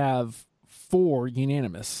that we have 4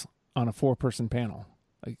 unanimous on a 4-person panel.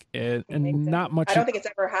 Like, and not much. I don't think it's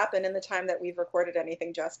ever happened in the time that we've recorded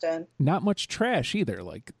anything, Justin. Not much trash either.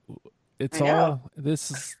 Like, it's I know. all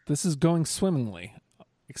this is going swimmingly,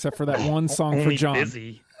 except for that one song for Only John.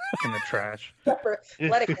 Busy in the trash.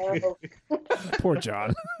 Let it go. Poor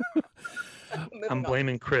John. Moving I'm on.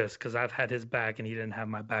 blaming Chris because I've had his back and he didn't have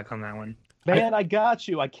my back on that one. Man, I got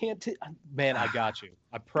you. I can't. Man, I got you.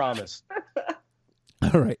 I promise.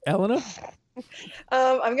 All right, Elena.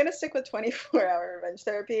 I'm gonna stick with 24-hour revenge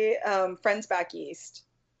therapy. Friends Back East.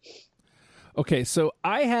 Okay, so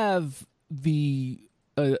I have the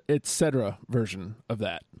etc. version of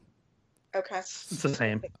that. Okay. It's the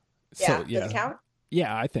same. Yeah. So, Does it count?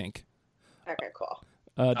 Yeah, I think. Okay. Cool.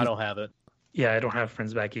 I don't have it. Yeah, I don't have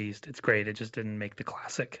Friends Back East. It's great. It just didn't make the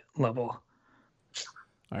classic level.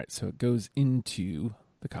 All right, so it goes into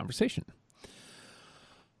the conversation.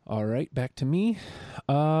 All right, back to me.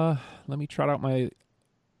 Let me trot out my.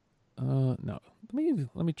 No,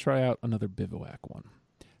 let me try out another Bivouac one.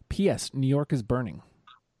 P.S. New York is burning.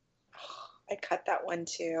 I cut that one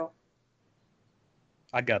too.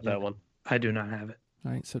 I got that one. I do not have it.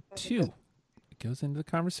 All right, so 2 goes into the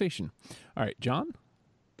conversation. All right, John?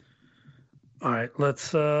 All right, let's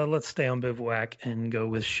stay on Bivouac and go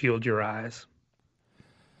with Shield Your Eyes.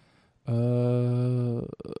 One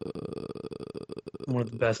One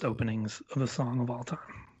of the best openings of a song of all time.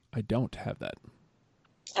 I don't have that.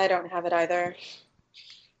 I don't have it either.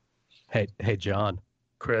 Hey, John.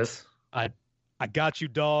 Chris? I got you,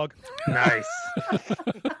 dog. Nice.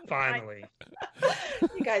 Finally.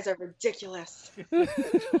 You guys are ridiculous.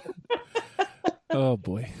 Oh,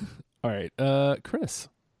 boy. All right, Chris?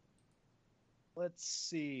 Let's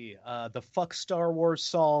see. The fuck Star Wars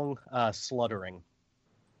song, Sluttering.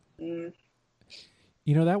 Mm.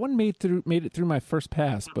 You know, that one made it through my first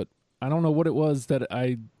pass, but I don't know what it was that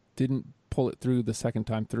I didn't pull it through the second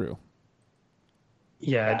time through.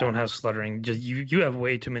 Yeah, I don't have Sluttering. Just you have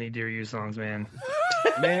way too many Dear You songs, man.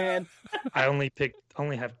 Man, I only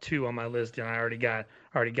have 2 on my list, and I already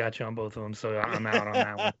got you on both of them, so I'm out on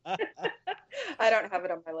that one. I don't have it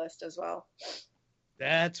on my list as well.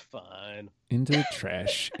 that's fine. Into the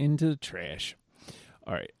trash. Into the trash.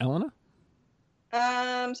 All right, Elena?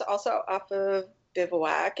 So also off of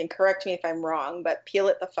Bivouac, and correct me if I'm wrong, but Peel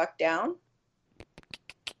It the Fuck Down.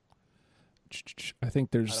 I think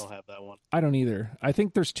I there's... don't have that one. I don't either. I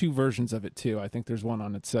think there's 2 versions of it, too. I think there's one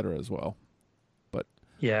on Etc. as well.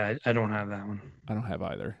 Yeah, I don't have that one. I don't have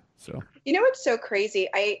either, so... You know what's so crazy?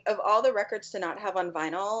 Of all the records to not have on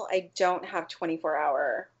vinyl, I don't have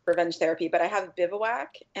 24-Hour Revenge Therapy, but I have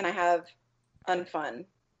Bivouac and I have Unfun,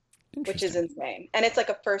 which is Interesting. insane. And it's like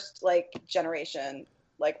a first generation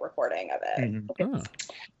recording of it. Mhm. Oh.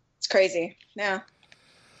 It's crazy. Yeah.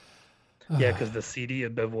 Yeah, because the CD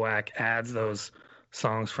of Bivouac adds those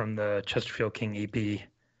songs from the Chesterfield King EP,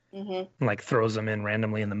 hmm and throws them in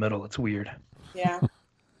randomly in the middle. It's weird. Yeah.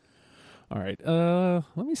 All right.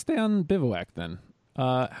 Let me stay on Bivouac then.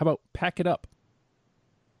 How about Pack It Up?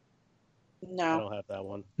 I No. don't have that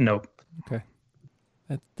one. Nope. Okay.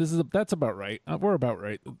 That's about right. We're about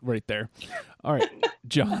right there. All right,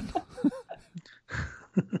 John.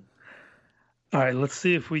 All right, let's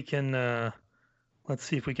see if we can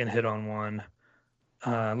hit on one.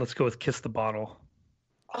 Let's go with Kiss the Bottle.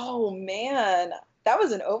 Oh man, that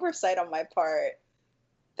was an oversight on my part.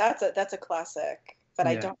 That's a classic, but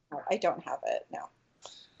Yeah. I don't have it.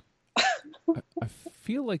 No. I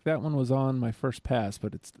feel like that one was on my first pass,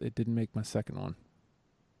 but it didn't make my second one.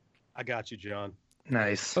 I got you, John.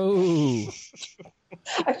 Nice. Oh,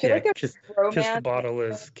 I feel Yeah, like it's romance.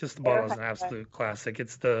 Kiss the Bottle is an absolute classic.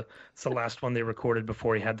 It's the last one they recorded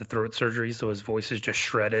before he had the throat surgery, so his voice is just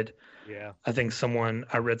shredded. Yeah. I think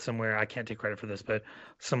I read somewhere, I can't take credit for this, but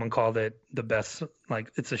someone called it the best.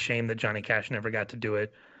 It's a shame that Johnny Cash never got to do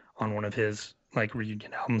it on one of his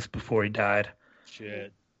reunion albums before he died.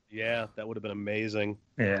 Shit. Yeah, that would have been amazing.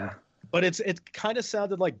 Yeah, But it kind of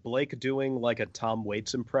sounded like Blake doing a Tom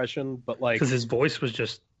Waits impression, but because his voice was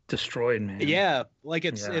just destroyed, man. yeah,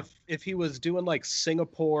 it's Yeah. if he was doing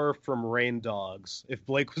Singapore from Rain Dogs, if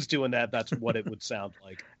Blake was doing that, that's what it would sound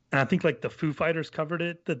like. And I think the Foo Fighters covered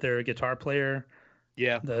it. That their guitar player,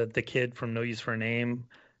 Yeah, the kid from No Use for a Name,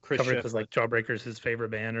 Chris covered it Shiflett. because Jawbreaker's his favorite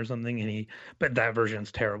band or something, but that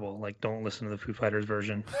version's terrible. Don't listen to the Foo Fighters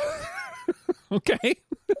version. okay.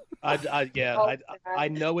 I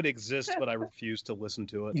know it exists, but I refuse to listen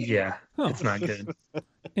to it. Yeah, Huh. it's not good.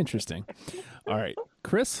 Interesting. All right,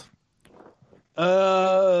 Chris.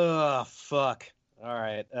 Fuck. All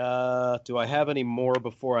right. Do I have any more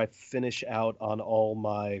before I finish out on all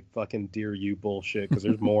my fucking Dear You bullshit? Because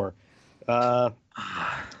there's more. I'm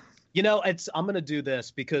gonna do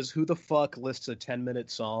this because who the fuck lists a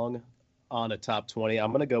 10-minute song on a top 20?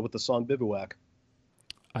 I'm gonna go with the song Bivouac.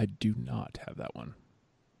 I do not have that one.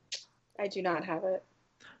 I do not have it.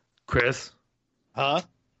 Chris, Huh?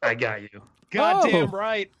 I got you. Goddamn Oh.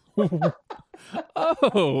 right.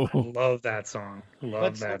 Oh, Love that song. Love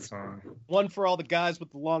Let's- that song. One for all the guys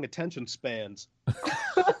with the long attention spans.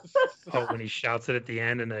 Oh, when he shouts it at the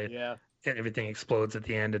end and Yeah. everything explodes at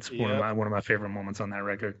the end. It's one Yeah. of my favorite moments on that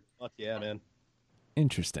record. Fuck yeah, man.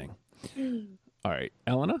 interesting. All right,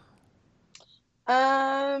 Elena.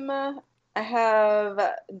 I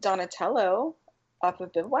have Donatello off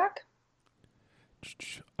of Bivouac.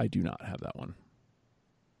 I do not have that one.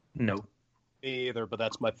 Nope. Me either, but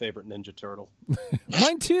that's my favorite Ninja Turtle.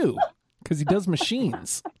 Mine too, because he does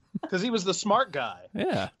machines. Because he was the smart guy.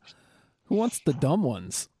 Yeah. Who wants the dumb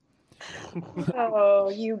ones?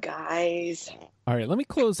 Oh, you guys. All right, let me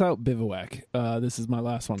close out Bivouac. This is my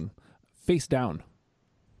last one. Face Down.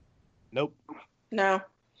 Nope. No.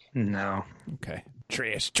 No. Okay.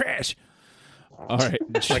 Trash. All right.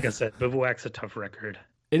 Like I said, Bivouac's a tough record.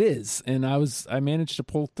 It is, and I managed to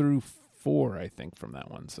pull through 4, I think, from that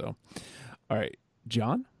one. So, all right,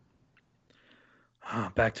 John?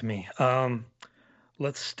 Back to me.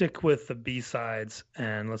 Let's stick with the B-sides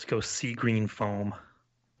and let's go Sea Green Foam.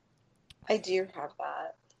 I do have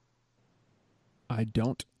that. I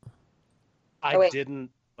don't. I didn't,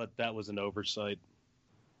 but that was an oversight.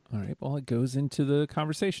 All right, well, it goes into the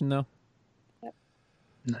conversation, though.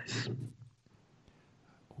 Nice.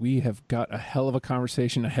 We have got a hell of a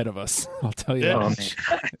conversation ahead of us. I'll tell you Yeah. that much.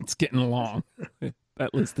 It's getting long.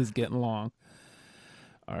 That list is getting long.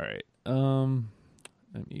 All right.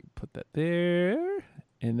 Let me put that there.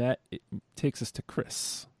 And that takes us to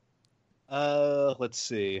Chris. Let's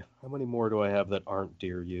see. How many more do I have that aren't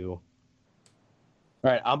Dear You?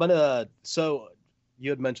 All right, I'm gonna. So you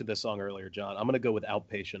had mentioned this song earlier, John. I'm gonna go with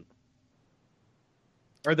Outpatient,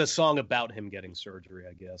 or the song about him getting surgery,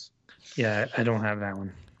 I guess. Yeah, I don't have that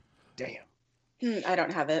one. Damn. I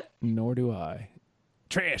don't have it. Nor do I.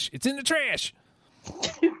 Trash. It's in the trash.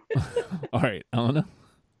 All right, Elena.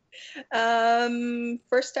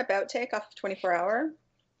 First Step Outtake off of 24 Hour.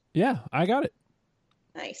 Yeah, I got it.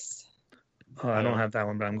 Nice. I don't have that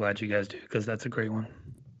one, but I'm glad you guys do because that's a great one.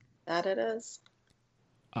 That it is.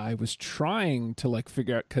 I was trying to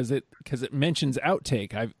figure out because it mentions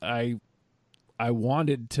outtake. I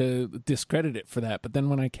wanted to discredit it for that, but then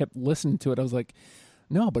when I kept listening to it, I was like,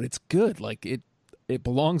 no, but it's good. It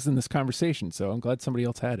belongs in this conversation. So I'm glad somebody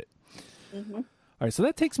else had it. Mm-hmm. All right, so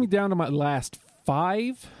that takes me down to my last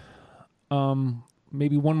 5.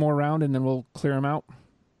 Maybe one more round and then we'll clear them out.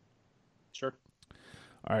 Sure.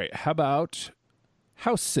 All right, how about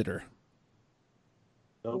House Sitter?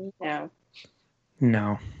 Nope. No.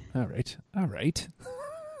 No. All right.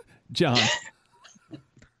 John.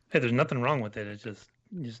 Hey, there's nothing wrong with it. It's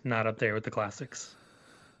just not up there with the classics.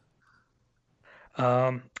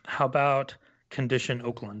 How about Condition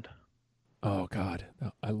Oakland? Oh, God.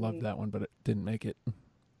 I love that one, but it didn't make it.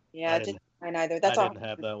 Yeah, I it didn't. I neither. That's I all. didn't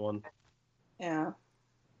have that one. Yeah.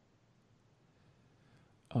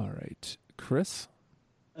 All right. Chris?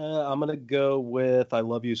 I'm gonna go with I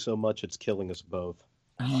Love You So Much It's Killing Us Both.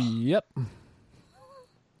 Yep.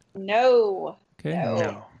 No. Okay. No.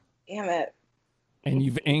 No. Damn it. And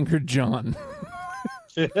you've angered John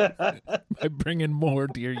by bringing more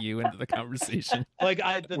Dear You into the conversation. I'm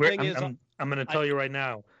going to tell you right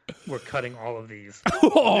now, we're cutting all of these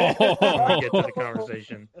when we get to the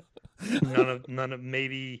conversation. None of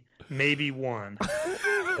maybe one,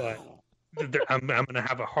 but I'm going to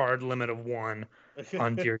have a hard limit of 1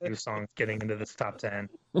 on Dear You songs getting into this top 10.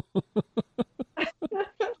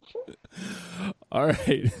 All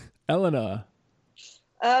right. Elena.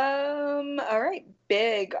 All right.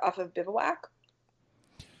 Big off of Bivouac.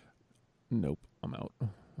 Nope. I'm out.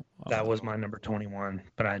 That was my number 21,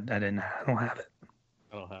 but I don't have it.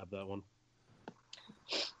 I don't have that one.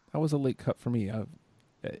 That was a late cut for me. I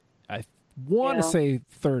want to say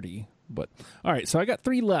 30, but all right. So I got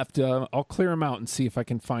 3 left. I'll clear them out and see if I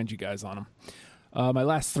can find you guys on them. My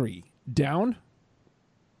last 3. Down.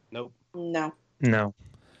 Nope. No.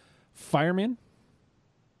 Fireman.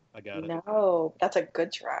 I got it. No. That's a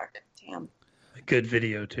good track. Damn. A good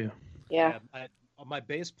video too. Yeah. My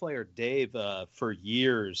bass player Dave, for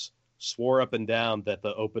years, swore up and down that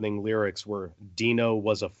the opening lyrics were "Dino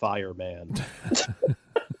was a fireman."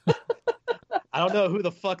 I don't know who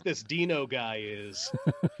the fuck this Dino guy is.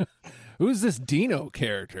 Who's this Dino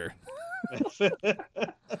character?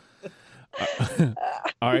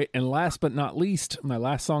 All right, and last but not least, my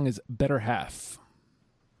last song is "Better Half."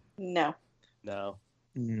 No.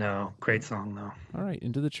 No, great song though. All right,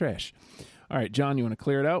 into the trash. All right, John, you want to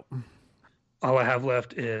clear it out? All I have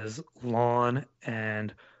left is Lawn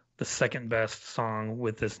and the second best song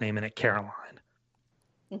with this name in it, Caroline.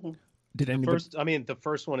 Mm-hmm. Did anybody... The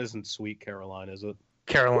first one isn't Sweet Caroline, is it?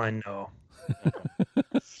 Caroline, no.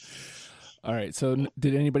 All right, so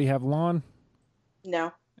did anybody have Lawn?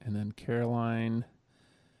 No. And then Caroline.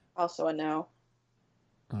 Also a no.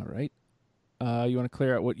 All right. You want to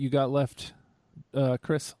clear out what you got left,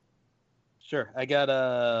 Chris? Sure. I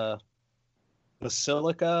got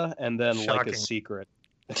Basilica and then Shocking. Like a Secret.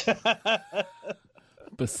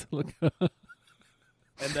 Basilica.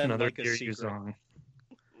 And then Another Like a Dear You Secret. song.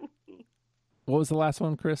 What was the last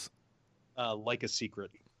one, Chris? Like a Secret.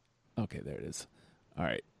 Okay, there it is. All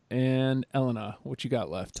right. And Elena, what you got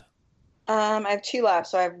left? I have 2 left.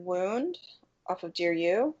 So I have Wound off of Dear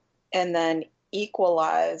You, and then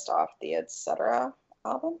Equalized off the Etc.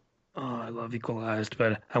 album. Oh, I love Equalized,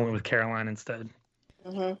 but I went with Caroline instead.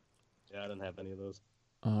 Mm-hmm. Yeah, I didn't have any of those.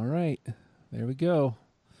 All right. There we go.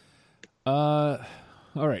 All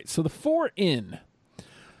right. So the 4 in: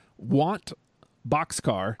 Want,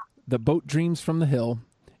 Boxcar, The Boat Dreams from the Hill,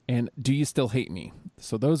 and Do You Still Hate Me?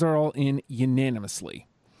 So those are all in unanimously.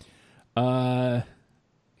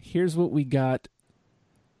 Here's what we got.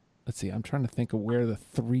 Let's see. I'm trying to think of where the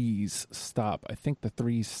threes stop. I think the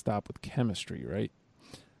threes stop with Chemistry, right?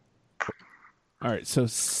 All right. So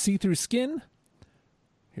See Through Skin.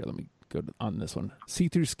 Here, let me go on this one. See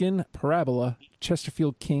Through Skin, Parabola,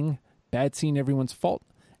 Chesterfield King, Bad Scene, Everyone's Fault,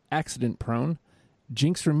 Accident Prone,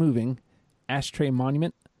 Jinx Removing, Ashtray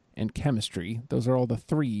Monument, and Chemistry. Those are all the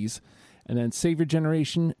threes. And then Savior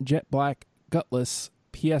Generation, Jet Black, Gutless,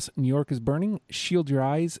 P.S. New York is Burning, Shield Your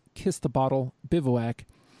Eyes, Kiss the Bottle, Bivouac,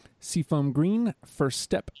 Seafoam Green, First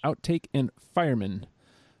Step, Outtake, and Fireman.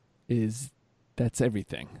 That's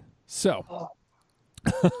everything. So.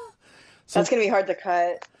 That's going to be hard to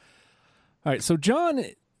cut. All right, so John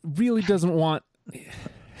really doesn't want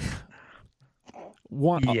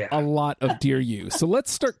a lot of Dear You. So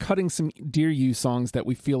let's start cutting some Dear You songs that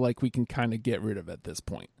we feel like we can kind of get rid of at this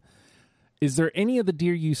point. Is there any of the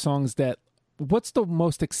Dear You songs what's the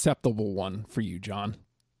most acceptable one for you, John?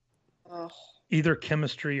 Either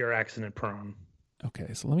Chemistry or Accident Prone.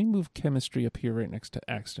 Okay, so let me move Chemistry up here right next to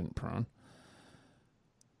Accident Prone.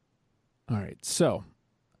 All right, so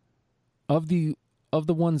of the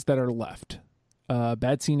ones that are left,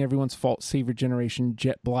 Bad Scene, Everyone's Fault, Savior Generation,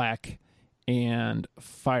 Jet Black, and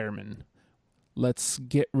Fireman. Let's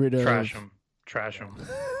get rid of... Trash them.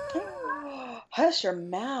 Hush your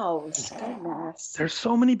mouths. Goodness. There's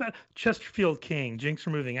so many bad... Chesterfield King, Jinx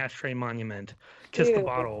Removing, Ashtray Monument, Kiss the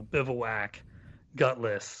Bottle, Bivouac,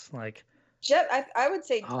 Gutless. Like... Jet, I would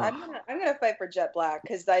say I'm gonna fight for Jet Black,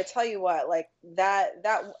 because I tell you what, like that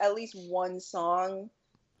at least one song.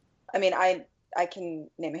 I mean, I can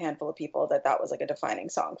name a handful of people that was like a defining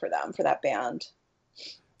song for them, for that band.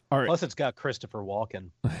 All right. Plus, it's got Christopher Walken.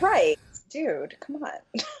 Right, dude, come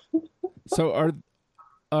on. So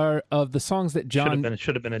are of the songs that John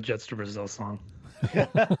should have been a Jets to Brazil song.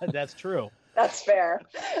 That's true. That's fair.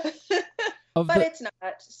 It's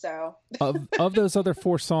not. So of those other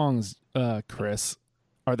four songs, Chris,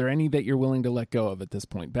 are there any that you're willing to let go of at this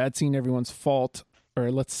point? Bad Scene, Everyone's Fault,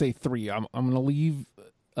 or let's say three. I'm going to leave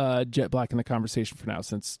Jet Black in the conversation for now,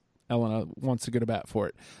 since Elena wants to go to bat for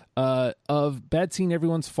it. Of Bad Scene,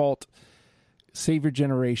 Everyone's Fault, Savior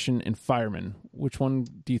Generation, and Fireman, which one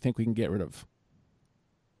do you think we can get rid of?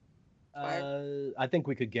 I think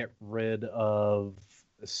we could get rid of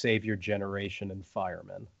Savior Generation and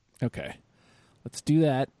Fireman. Okay, let's do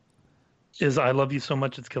that. Is I Love You So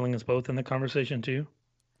Much It's Killing Us Both in the conversation too?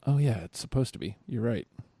 Oh yeah, it's supposed to be. You're right.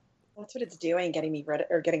 That's what it's doing, getting rid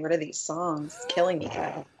of these songs. It's killing me,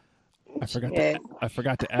 Kyle. I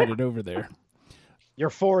forgot to add it over there. You're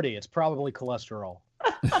 40. It's probably cholesterol.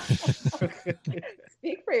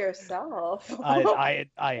 Speak for yourself. I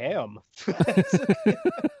am.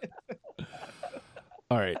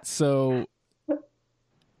 All right, so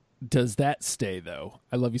does that stay though?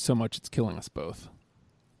 I Love You So Much It's Killing Us Both.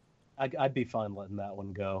 I'd be fine letting that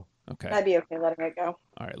one go. Okay. I'd be okay letting it go.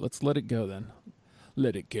 All right, let's let it go then.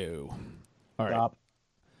 Let it go. All right.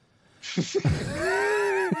 Stop.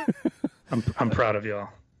 I'm proud of y'all.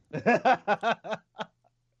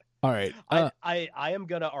 All right. I am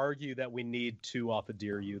going to argue that we need two off of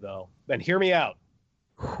Dear You, though. And hear me out.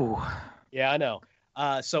 Whew. Yeah, I know.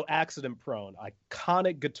 So Accident Prone,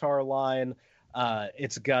 iconic guitar line.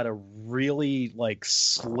 It's got a really like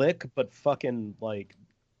slick but fucking like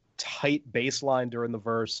tight bass line during the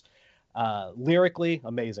verse. Lyrically,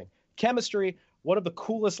 amazing. Chemistry, one of the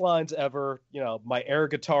coolest lines ever. You know, my air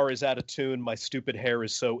guitar is out of tune. My stupid hair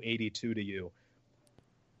is so 82 to you.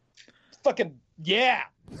 Fucking yeah.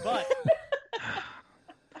 But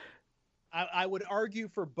I would argue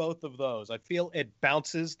for both of those. I feel it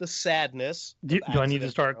bounces the sadness. Do I need to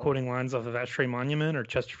start quoting lines off of Ashtray Monument or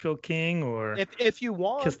Chesterfield King or if you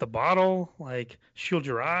want Kiss the Bottle, like Shield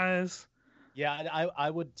Your Eyes? Yeah, I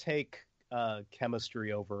would take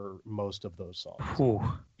Chemistry over most of those songs. Whew.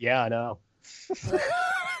 Yeah, I know.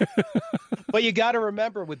 But you got to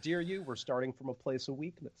remember, with Dear You, we're starting from a place of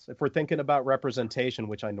weakness. If we're thinking about representation,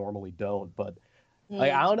 which I normally don't, but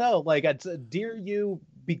like, I don't know, like it's Dear You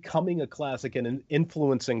becoming a classic and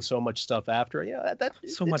influencing so much stuff after. Yeah, so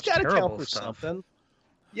it's much got to terrible count for stuff. something.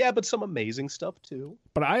 Yeah, but some amazing stuff too.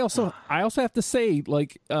 But I also have to say,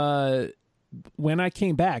 like, when I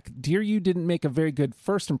came back, Dear You didn't make a very good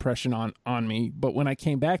first impression on me, but when I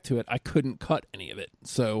came back to it, I couldn't cut any of it.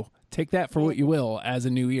 So take that for what you will as a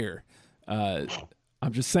new ear. I'm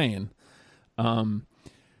just saying.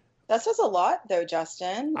 That That says a lot, though,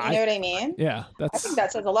 Justin. You know what I mean? Yeah, I think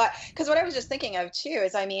that says a lot. Because what I was just thinking of, too,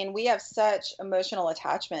 is, I mean, we have such emotional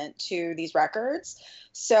attachment to these records.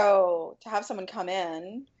 So to have someone come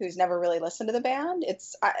in who's never really listened to the band,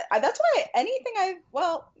 that's why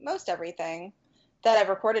most everything that I've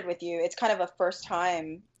recorded with you, it's kind of a first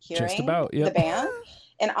time hearing the band.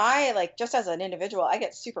 And I, like, just as an individual, I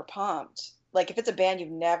get super pumped. Like, if it's a band you've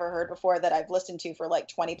never heard before that I've listened to for like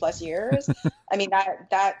 20 plus years, I mean,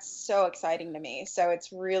 that's so exciting to me. So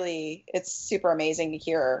it's super amazing to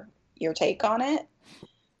hear your take on it.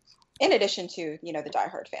 In addition to, the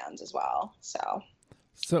diehard fans as well.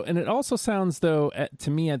 So, and it also sounds, though,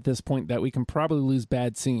 to me at this point, that we can probably lose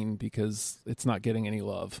Bad Scene because it's not getting any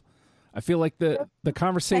love. I feel like the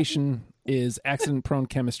conversation is Accident Prone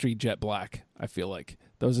Chemistry, Jet Black. I feel like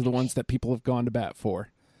those are the ones that people have gone to bat for.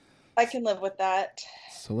 I can live with that.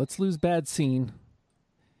 So let's lose Bad Scene,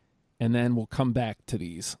 and then we'll come back to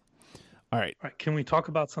these. All right. Can we talk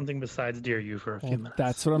about something besides Dear You for a few minutes?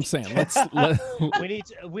 That's what I'm saying.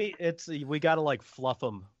 We got to like fluff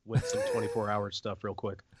them with some 24-hour stuff real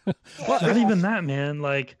quick. Well, not even that, man.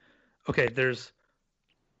 Like, okay, there's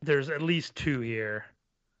at least 2 here.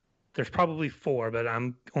 There's probably 4, but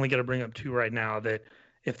I'm only going to bring up 2 right now that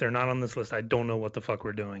if they're not on this list, I don't know what the fuck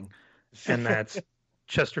we're doing. And that's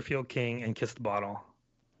Chesterfield King and Kiss the Bottle. All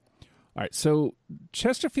right. So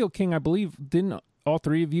Chesterfield King, I believe, didn't all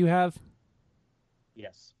 3 of you have?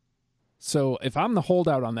 Yes. So if I'm the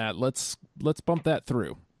holdout on that, let's bump that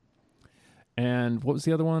through. And what was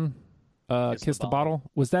the other one? Kiss the Bottle.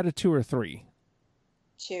 Was that a 2 or 3?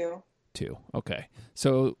 2. 2. Okay.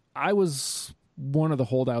 So I was one of the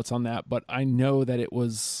holdouts on that, but I know it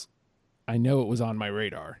was on my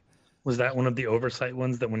radar. Was that one of the oversight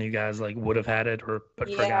ones that when you guys like would have had it or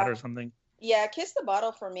forgot or something? Yeah, Kiss the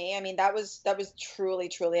Bottle for me. I mean, that was truly,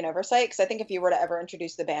 truly an oversight because I think if you were to ever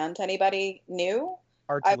introduce the band to anybody new,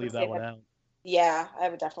 hard to leave that one out. Yeah, I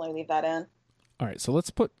would definitely leave that in. All right, so let's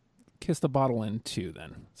put Kiss the Bottle in 2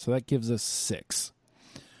 then. So that gives us 6.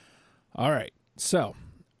 All right, so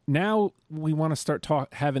now we want to start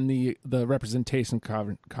having the representation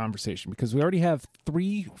conversation because we already have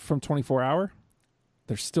 3 from 24 Hour.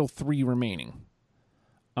 There's still 3 remaining.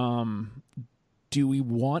 Do we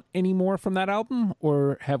want any more from that album,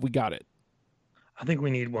 or have we got it? I think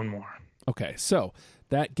we need one more. Okay, so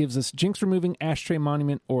that gives us Jinx Removing, Ashtray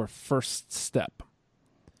Monument, or First Step.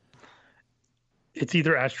 It's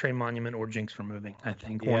either Ashtray Monument or Jinx Removing, I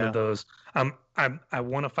think. One of those. I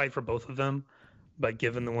want to fight for both of them, but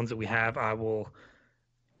given the ones that we have, I will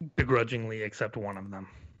begrudgingly accept one of them.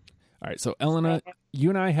 All right, so Elena, you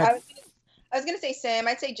and I have... I was going to say Sam.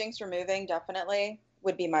 I'd say Jinx Removing definitely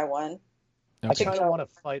would be my one. Okay. I kind of want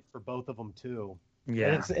to fight for both of them too.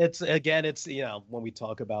 Yeah, and it's when we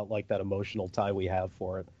talk about like that emotional tie we have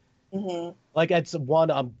for it. Mm-hmm. Like it's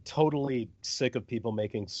one, I'm totally sick of people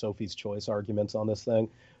making Sophie's Choice arguments on this thing,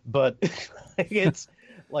 but it's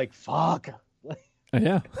like fuck.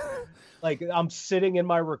 Yeah. Like I'm sitting in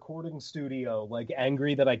my recording studio, like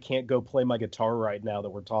angry that I can't go play my guitar right now that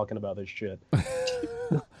we're talking about this shit.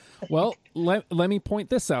 Well, let me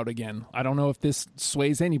point this out again. I don't know if this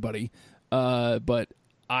sways anybody, but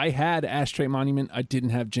I had Ashtray Monument. I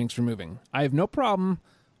didn't have Jinx Removing. I have no problem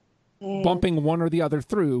bumping one or the other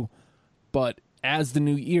through, but as the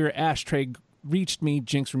new year, Ashtray reached me,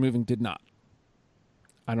 Jinx Removing did not.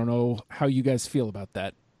 I don't know how you guys feel about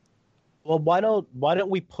that. Well, why don't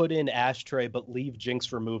we put in Ashtray but leave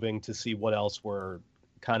Jinx Removing to see what else we're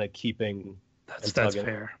kind of keeping? That's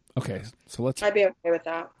fair. Okay, so I'd be okay with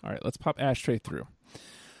that. All right, let's pop Ashtray through.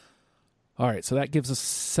 All right, so that gives us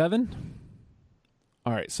 7.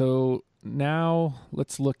 All right, so now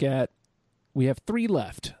let's look at, we have 3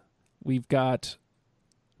 left. We've got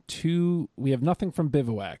 2, we have nothing from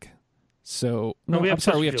Bivouac. So, we have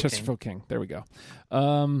Chesterfield King. There we go.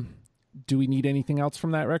 Do we need anything else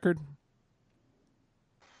from that record?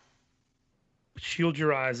 Shield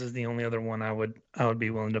Your Eyes is the only other one I would be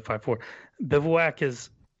willing to fight for. Bivouac is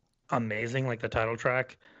amazing, like the title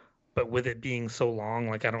track, but with it being so long,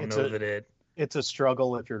 like I don't know that it... It's a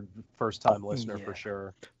struggle if you're first time listener for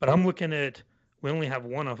sure. But I'm looking at, we only have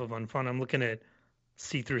one off of Unfun. I'm looking at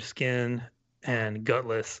See Through Skin and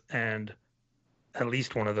Gutless, and at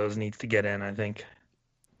least one of those needs to get in, I think.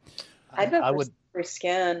 I would See Through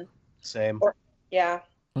Skin. Same. Yeah.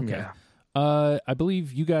 Okay. Yeah. I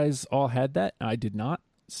believe you guys all had that. I did not,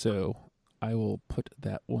 so I will put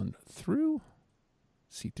that one through.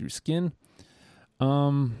 See Through Skin.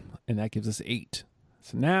 And that gives us 8.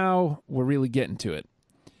 So now we're really getting to it.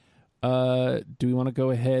 Do we want to go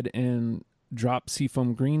ahead and drop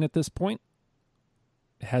Seafoam Green at this point?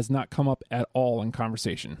 It has not come up at all in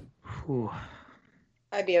conversation. Ooh.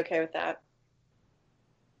 I'd be okay with that.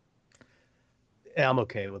 Yeah, I'm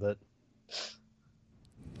okay with it.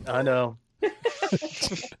 I know.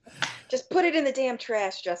 Just put it in the damn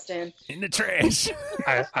trash, Justin. In the trash.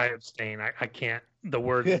 I abstain. I can't. The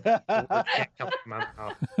word can't come from my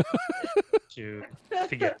mouth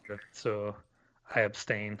together. So I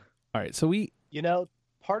abstain. All right, so we You know,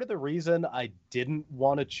 part of the reason I didn't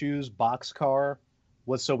want to choose Boxcar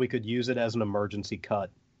was so we could use it as an emergency cut.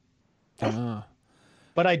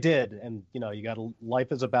 But I did, and you got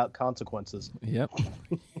life is about consequences. Yep.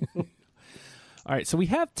 All right, so we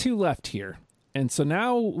have two left here. And so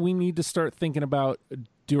now we need to start thinking about,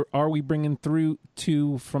 are we bringing through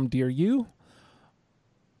two from Dear You?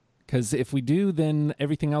 Because if we do, then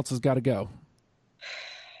everything else has got to go.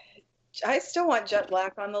 I still want Jet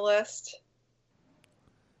Black on the list,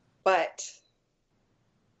 but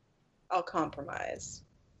I'll compromise.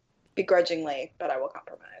 Begrudgingly, but I will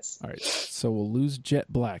compromise. All right, so we'll lose Jet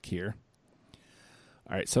Black here.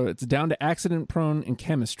 All right, so it's down to Accident Prone and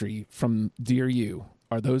Chemistry from Dear You.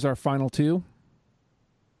 Are those our final two?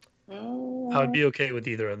 I would be okay with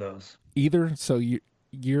either of those. Either? So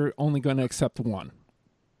you're only going to accept one?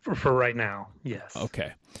 For right now, yes.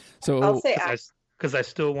 Okay. So I'll say Because I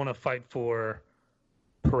still want to fight for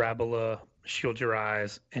Parabola, Shield Your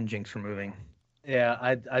Eyes, and Jinx Removing.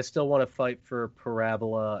 Yeah, I still want to fight for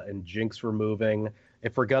Parabola and Jinx Removing.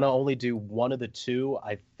 If we're going to only do one of the two,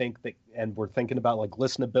 I think that, and we're thinking about like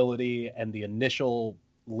listenability and the initial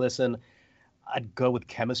listen, I'd go with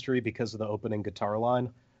Chemistry because of the opening guitar line.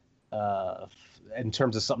 In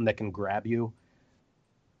terms of something that can grab you.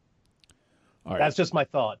 all right. That's just my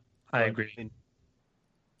thought. I agree.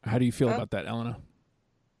 How do you feel about that, Elena?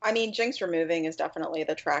 I mean, Jinx Removing is definitely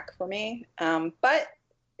the track for me. But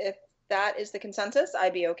if that is the consensus,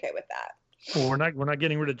 I'd be okay with that. Well, we're not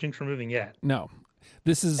getting rid of Jinx Removing yet. No.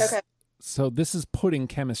 This is Okay. So this is putting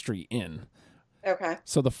Chemistry in. Okay.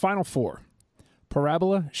 So the final four: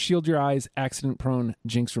 Parabola, Shield Your Eyes, Accident Prone,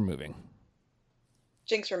 Jinx Removing.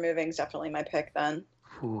 Jinx Removing is definitely my pick then.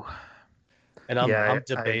 Ooh. And I'm Yeah, I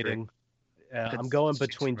debating. I'm It's going Jinx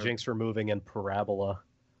between Removing. Jinx Removing and Parabola.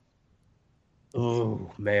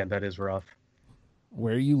 Ooh, man, that is rough.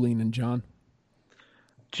 Where are you leaning, John?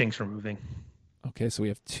 Jinx Removing. Okay, so we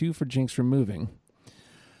have two for Jinx Removing.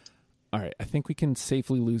 All right, I think we can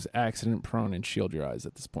safely lose Accident Prone and Shield Your Eyes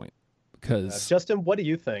at this point. Because Justin, what do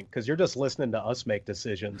you think? Because you're just listening to us make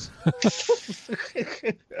decisions.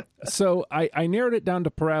 so I narrowed it down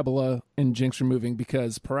to Parabola and Jinx Removing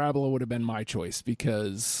because Parabola would have been my choice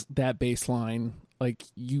because that bass line, like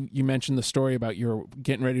you mentioned the story about you're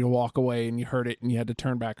getting ready to walk away and you heard it and you had to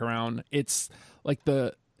turn back around. It's like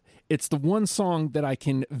it's the one song that I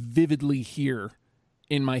can vividly hear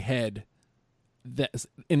in my head that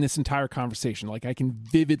in this entire conversation. Like I can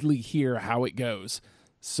vividly hear how it goes.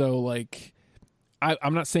 So like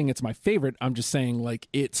I'm not saying it's my favorite. I'm just saying like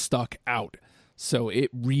it stuck out. So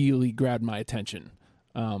it really grabbed my attention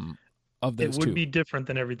of those It would two. be different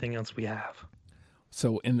than everything else we have.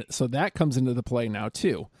 So so that comes into the play now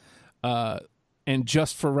too. And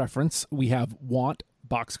just for reference, we have Want,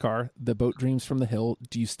 Boxcar, The Boat Dreams from the Hill,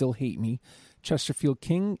 Do You Still Hate Me, Chesterfield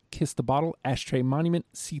King, Kiss the Bottle, Ashtray Monument,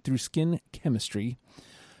 See Through Skin, Chemistry.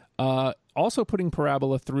 Also putting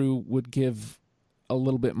Parabola through would give a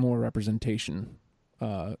little bit more representation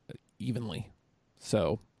evenly.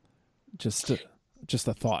 So just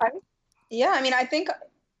a thought. Yeah, I mean, I think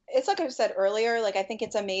it's like I said earlier, like I think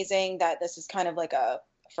it's amazing that this is kind of like a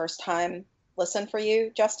first time listen for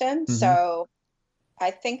you, Justin. Mhm. So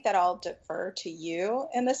I think that I'll defer to you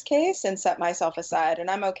in this case and set myself aside, and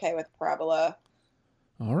I'm okay with Parabola.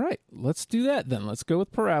 All right, let's do that then. Let's go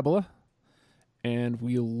with Parabola. And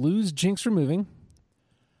we'll lose Jinx Removing.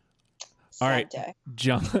 All right. Sad day.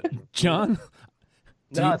 John,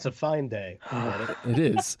 No, it's a fine day. it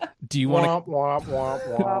is. Do you want to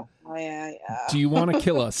Oh, yeah. do you want to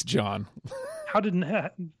kill us, John?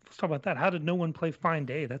 Let's talk about that. How did no one play Fine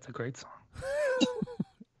Day? That's a great song.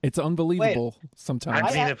 It's unbelievable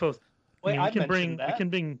sometimes. I mean, if it was, Wait, I I mean, mentioned that.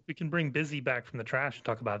 we can bring Busy back from the trash and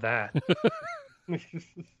talk about that.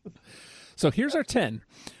 So here's our 10.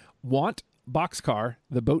 Want, Boxcar,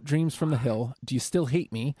 The Boat Dreams from the Hill, Do You Still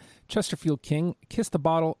Hate Me, Chesterfield King, Kiss the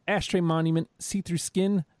Bottle, Ashtray Monument, See Through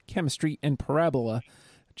Skin, Chemistry, and Parabola.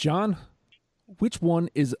 John, which one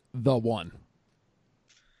is the one?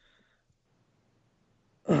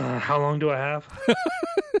 How long do I have?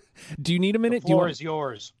 Do you need a The minute? floor is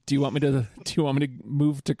yours. Do you want me to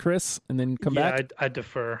move to Chris and then come yeah, back? I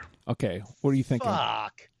defer. Okay. What are you thinking?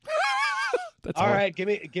 Fuck. That's All right, give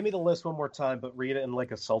me the list one more time, but read it in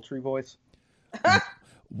like a sultry voice.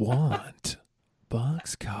 Want,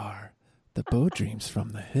 Boxcar, the boat dreams from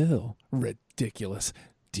the hill. Ridiculous.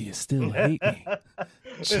 Do you still hate me?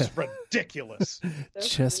 This is ridiculous. So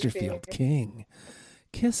Chesterfield creepy. King.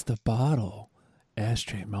 Kiss the bottle.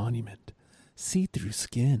 Ashtray monument. See-through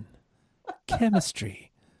skin.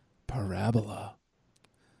 Chemistry. Parabola.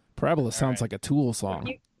 Parabola sounds right. like a Tool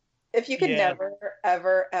song. If you could Yeah. never,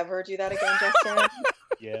 ever, ever do that again, Justin.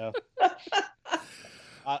 Yeah.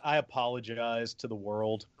 I apologize to the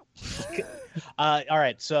world. All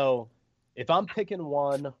right, so if I'm picking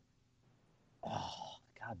one, oh,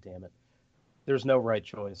 God damn it. There's no right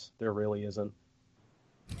choice. There really isn't.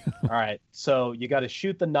 All right, so you got to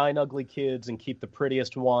shoot the 9 ugly kids and keep the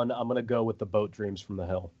prettiest one. I'm going to go with the boat dreams from the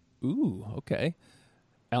hill. Ooh, okay.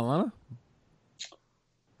 Alana?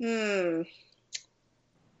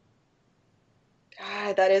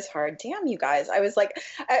 God, that is hard. Damn, you guys.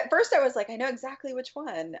 At first I was like, I know exactly which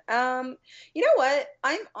one. You know what?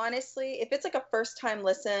 I'm honestly, if it's like a first time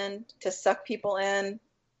listen to suck people in,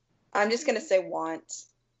 I'm just gonna say want.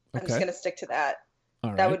 I'm just Okay. gonna stick to that.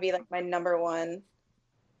 All right. That would be like my number one.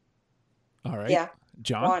 All right. Yeah,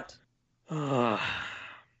 John? want.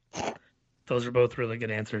 Those are both really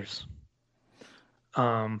good answers.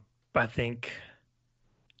 I think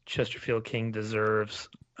Chesterfield King deserves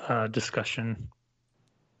discussion.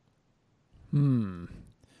 All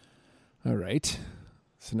right.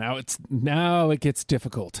 So now it gets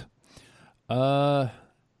difficult. I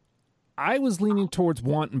was leaning towards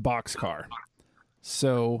Want and Boxcar.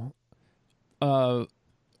 So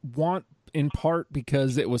Want in part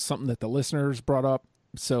because it was something that the listeners brought up.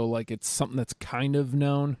 So like it's something that's kind of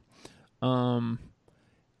known. And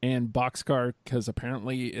Boxcar because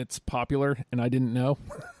apparently it's popular and I didn't know.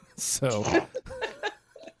 So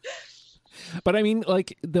but I mean,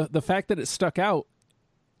 like the fact that it stuck out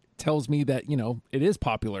tells me that, you know, it is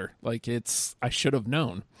popular. Like I should have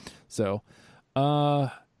known. So,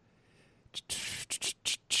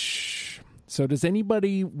 so does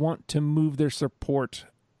anybody want to move their support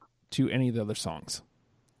to any of the other songs?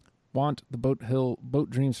 Want the Boat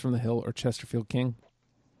Dreams from the Hill or Chesterfield King?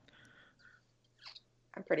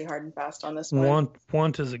 I'm pretty hard and fast on this one.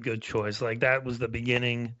 Want is a good choice. Like that was the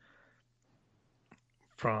beginning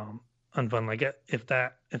from Unfun. Like if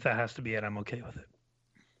that has to be it, I'm okay with it.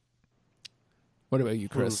 What about you,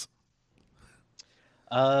 Chris?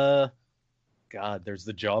 God, there's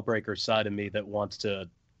the jawbreaker side of me that wants to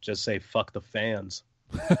just say fuck the fans.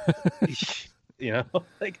 You know,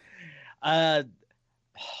 like, God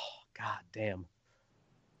damn.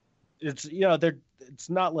 It's, you know, it's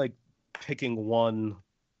not like picking one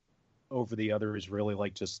over the other is really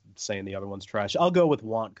like just saying the other one's trash. I'll go with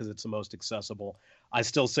Want because it's the most accessible. I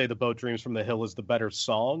still say the Boat Dreams from the Hill is the better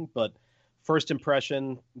song, but first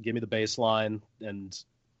impression, give me the bass line, and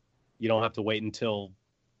you don't have to wait until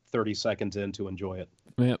 30 seconds in to enjoy it.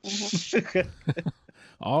 Yep.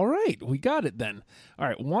 All right, we got it then. All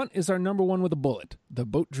right, Want is our number one with a bullet. The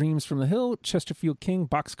Boat Dreams from the Hill, Chesterfield King,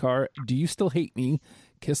 Boxcar, Do You Still Hate Me,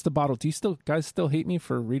 Kiss the Bottle. Do you guys still hate me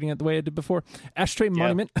for reading it the way I did before? Ashtray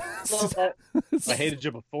Monument. Little bit. I hated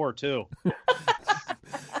you before, too.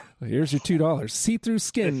 Here's your $2. See-Through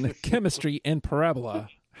Skin, Chemistry, and Parabola.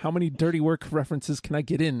 How many dirty work references can I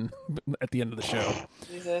get in at the end of the show?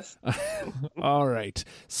 Jesus. All right.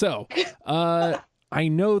 So, I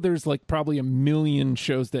know there's like probably a million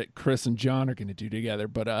shows that Chris and John are going to do together,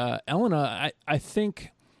 but Elena, I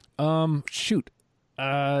think, I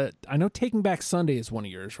know Taking Back Sunday is one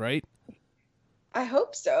of yours, right? I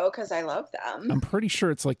hope so, because I love them. I'm pretty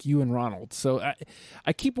sure it's like you and Ronald. So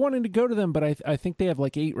I keep wanting to go to them, but I think they have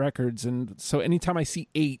like 8 records. And so anytime I see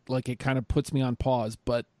 8, like it kind of puts me on pause,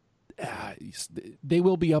 but they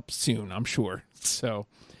will be up soon, I'm sure. So,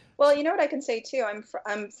 Well, you know what I can say too?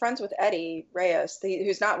 I'm friends with Eddie Reyes,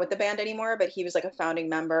 who's not with the band anymore, but he was like a founding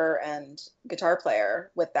member and guitar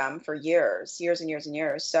player with them for years and years and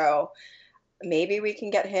years. So maybe we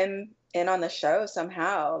can get him in on the show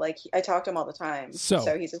somehow. Like I talk to him all the time.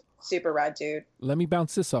 So he's a super rad dude. Let me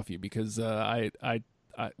bounce this off you because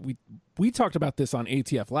we talked about this on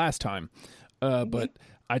ATF last time, but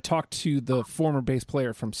I talked to the former bass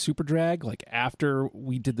player from Superdrag like after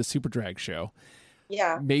we did the Superdrag show.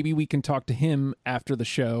 Yeah. Maybe we can talk to him after the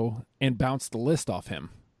show and bounce the list off him.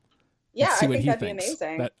 Yeah, see I what think he that'd thinks. be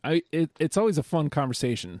amazing. That it's always a fun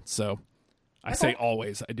conversation. So I say Okay.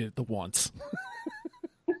 always. I did it the once.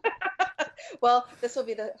 Well, this will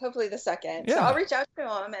be hopefully the second. So Yeah. I'll reach out to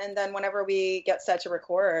him, and then whenever we get set to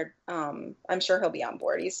record, I'm sure he'll be on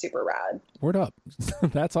board. He's super rad. Word up.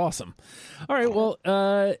 That's awesome. All right. Well,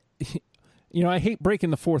 You know, I hate breaking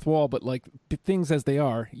the fourth wall, but like things as they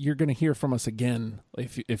are, you're going to hear from us again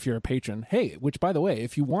if you're a patron. Hey, which by the way,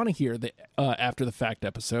 if you want to hear the after the fact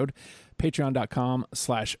episode,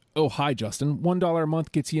 patreon.com/oh hi Justin, $1 a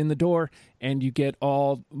month gets you in the door, and you get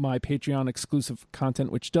all my Patreon exclusive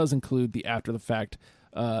content, which does include the after the fact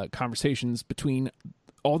conversations between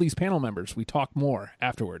all these panel members. We talk more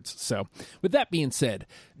afterwards. So with that being said,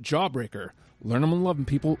 Jawbreaker, learn them and love them,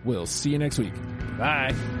 people. We'll see you next week.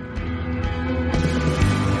 Bye.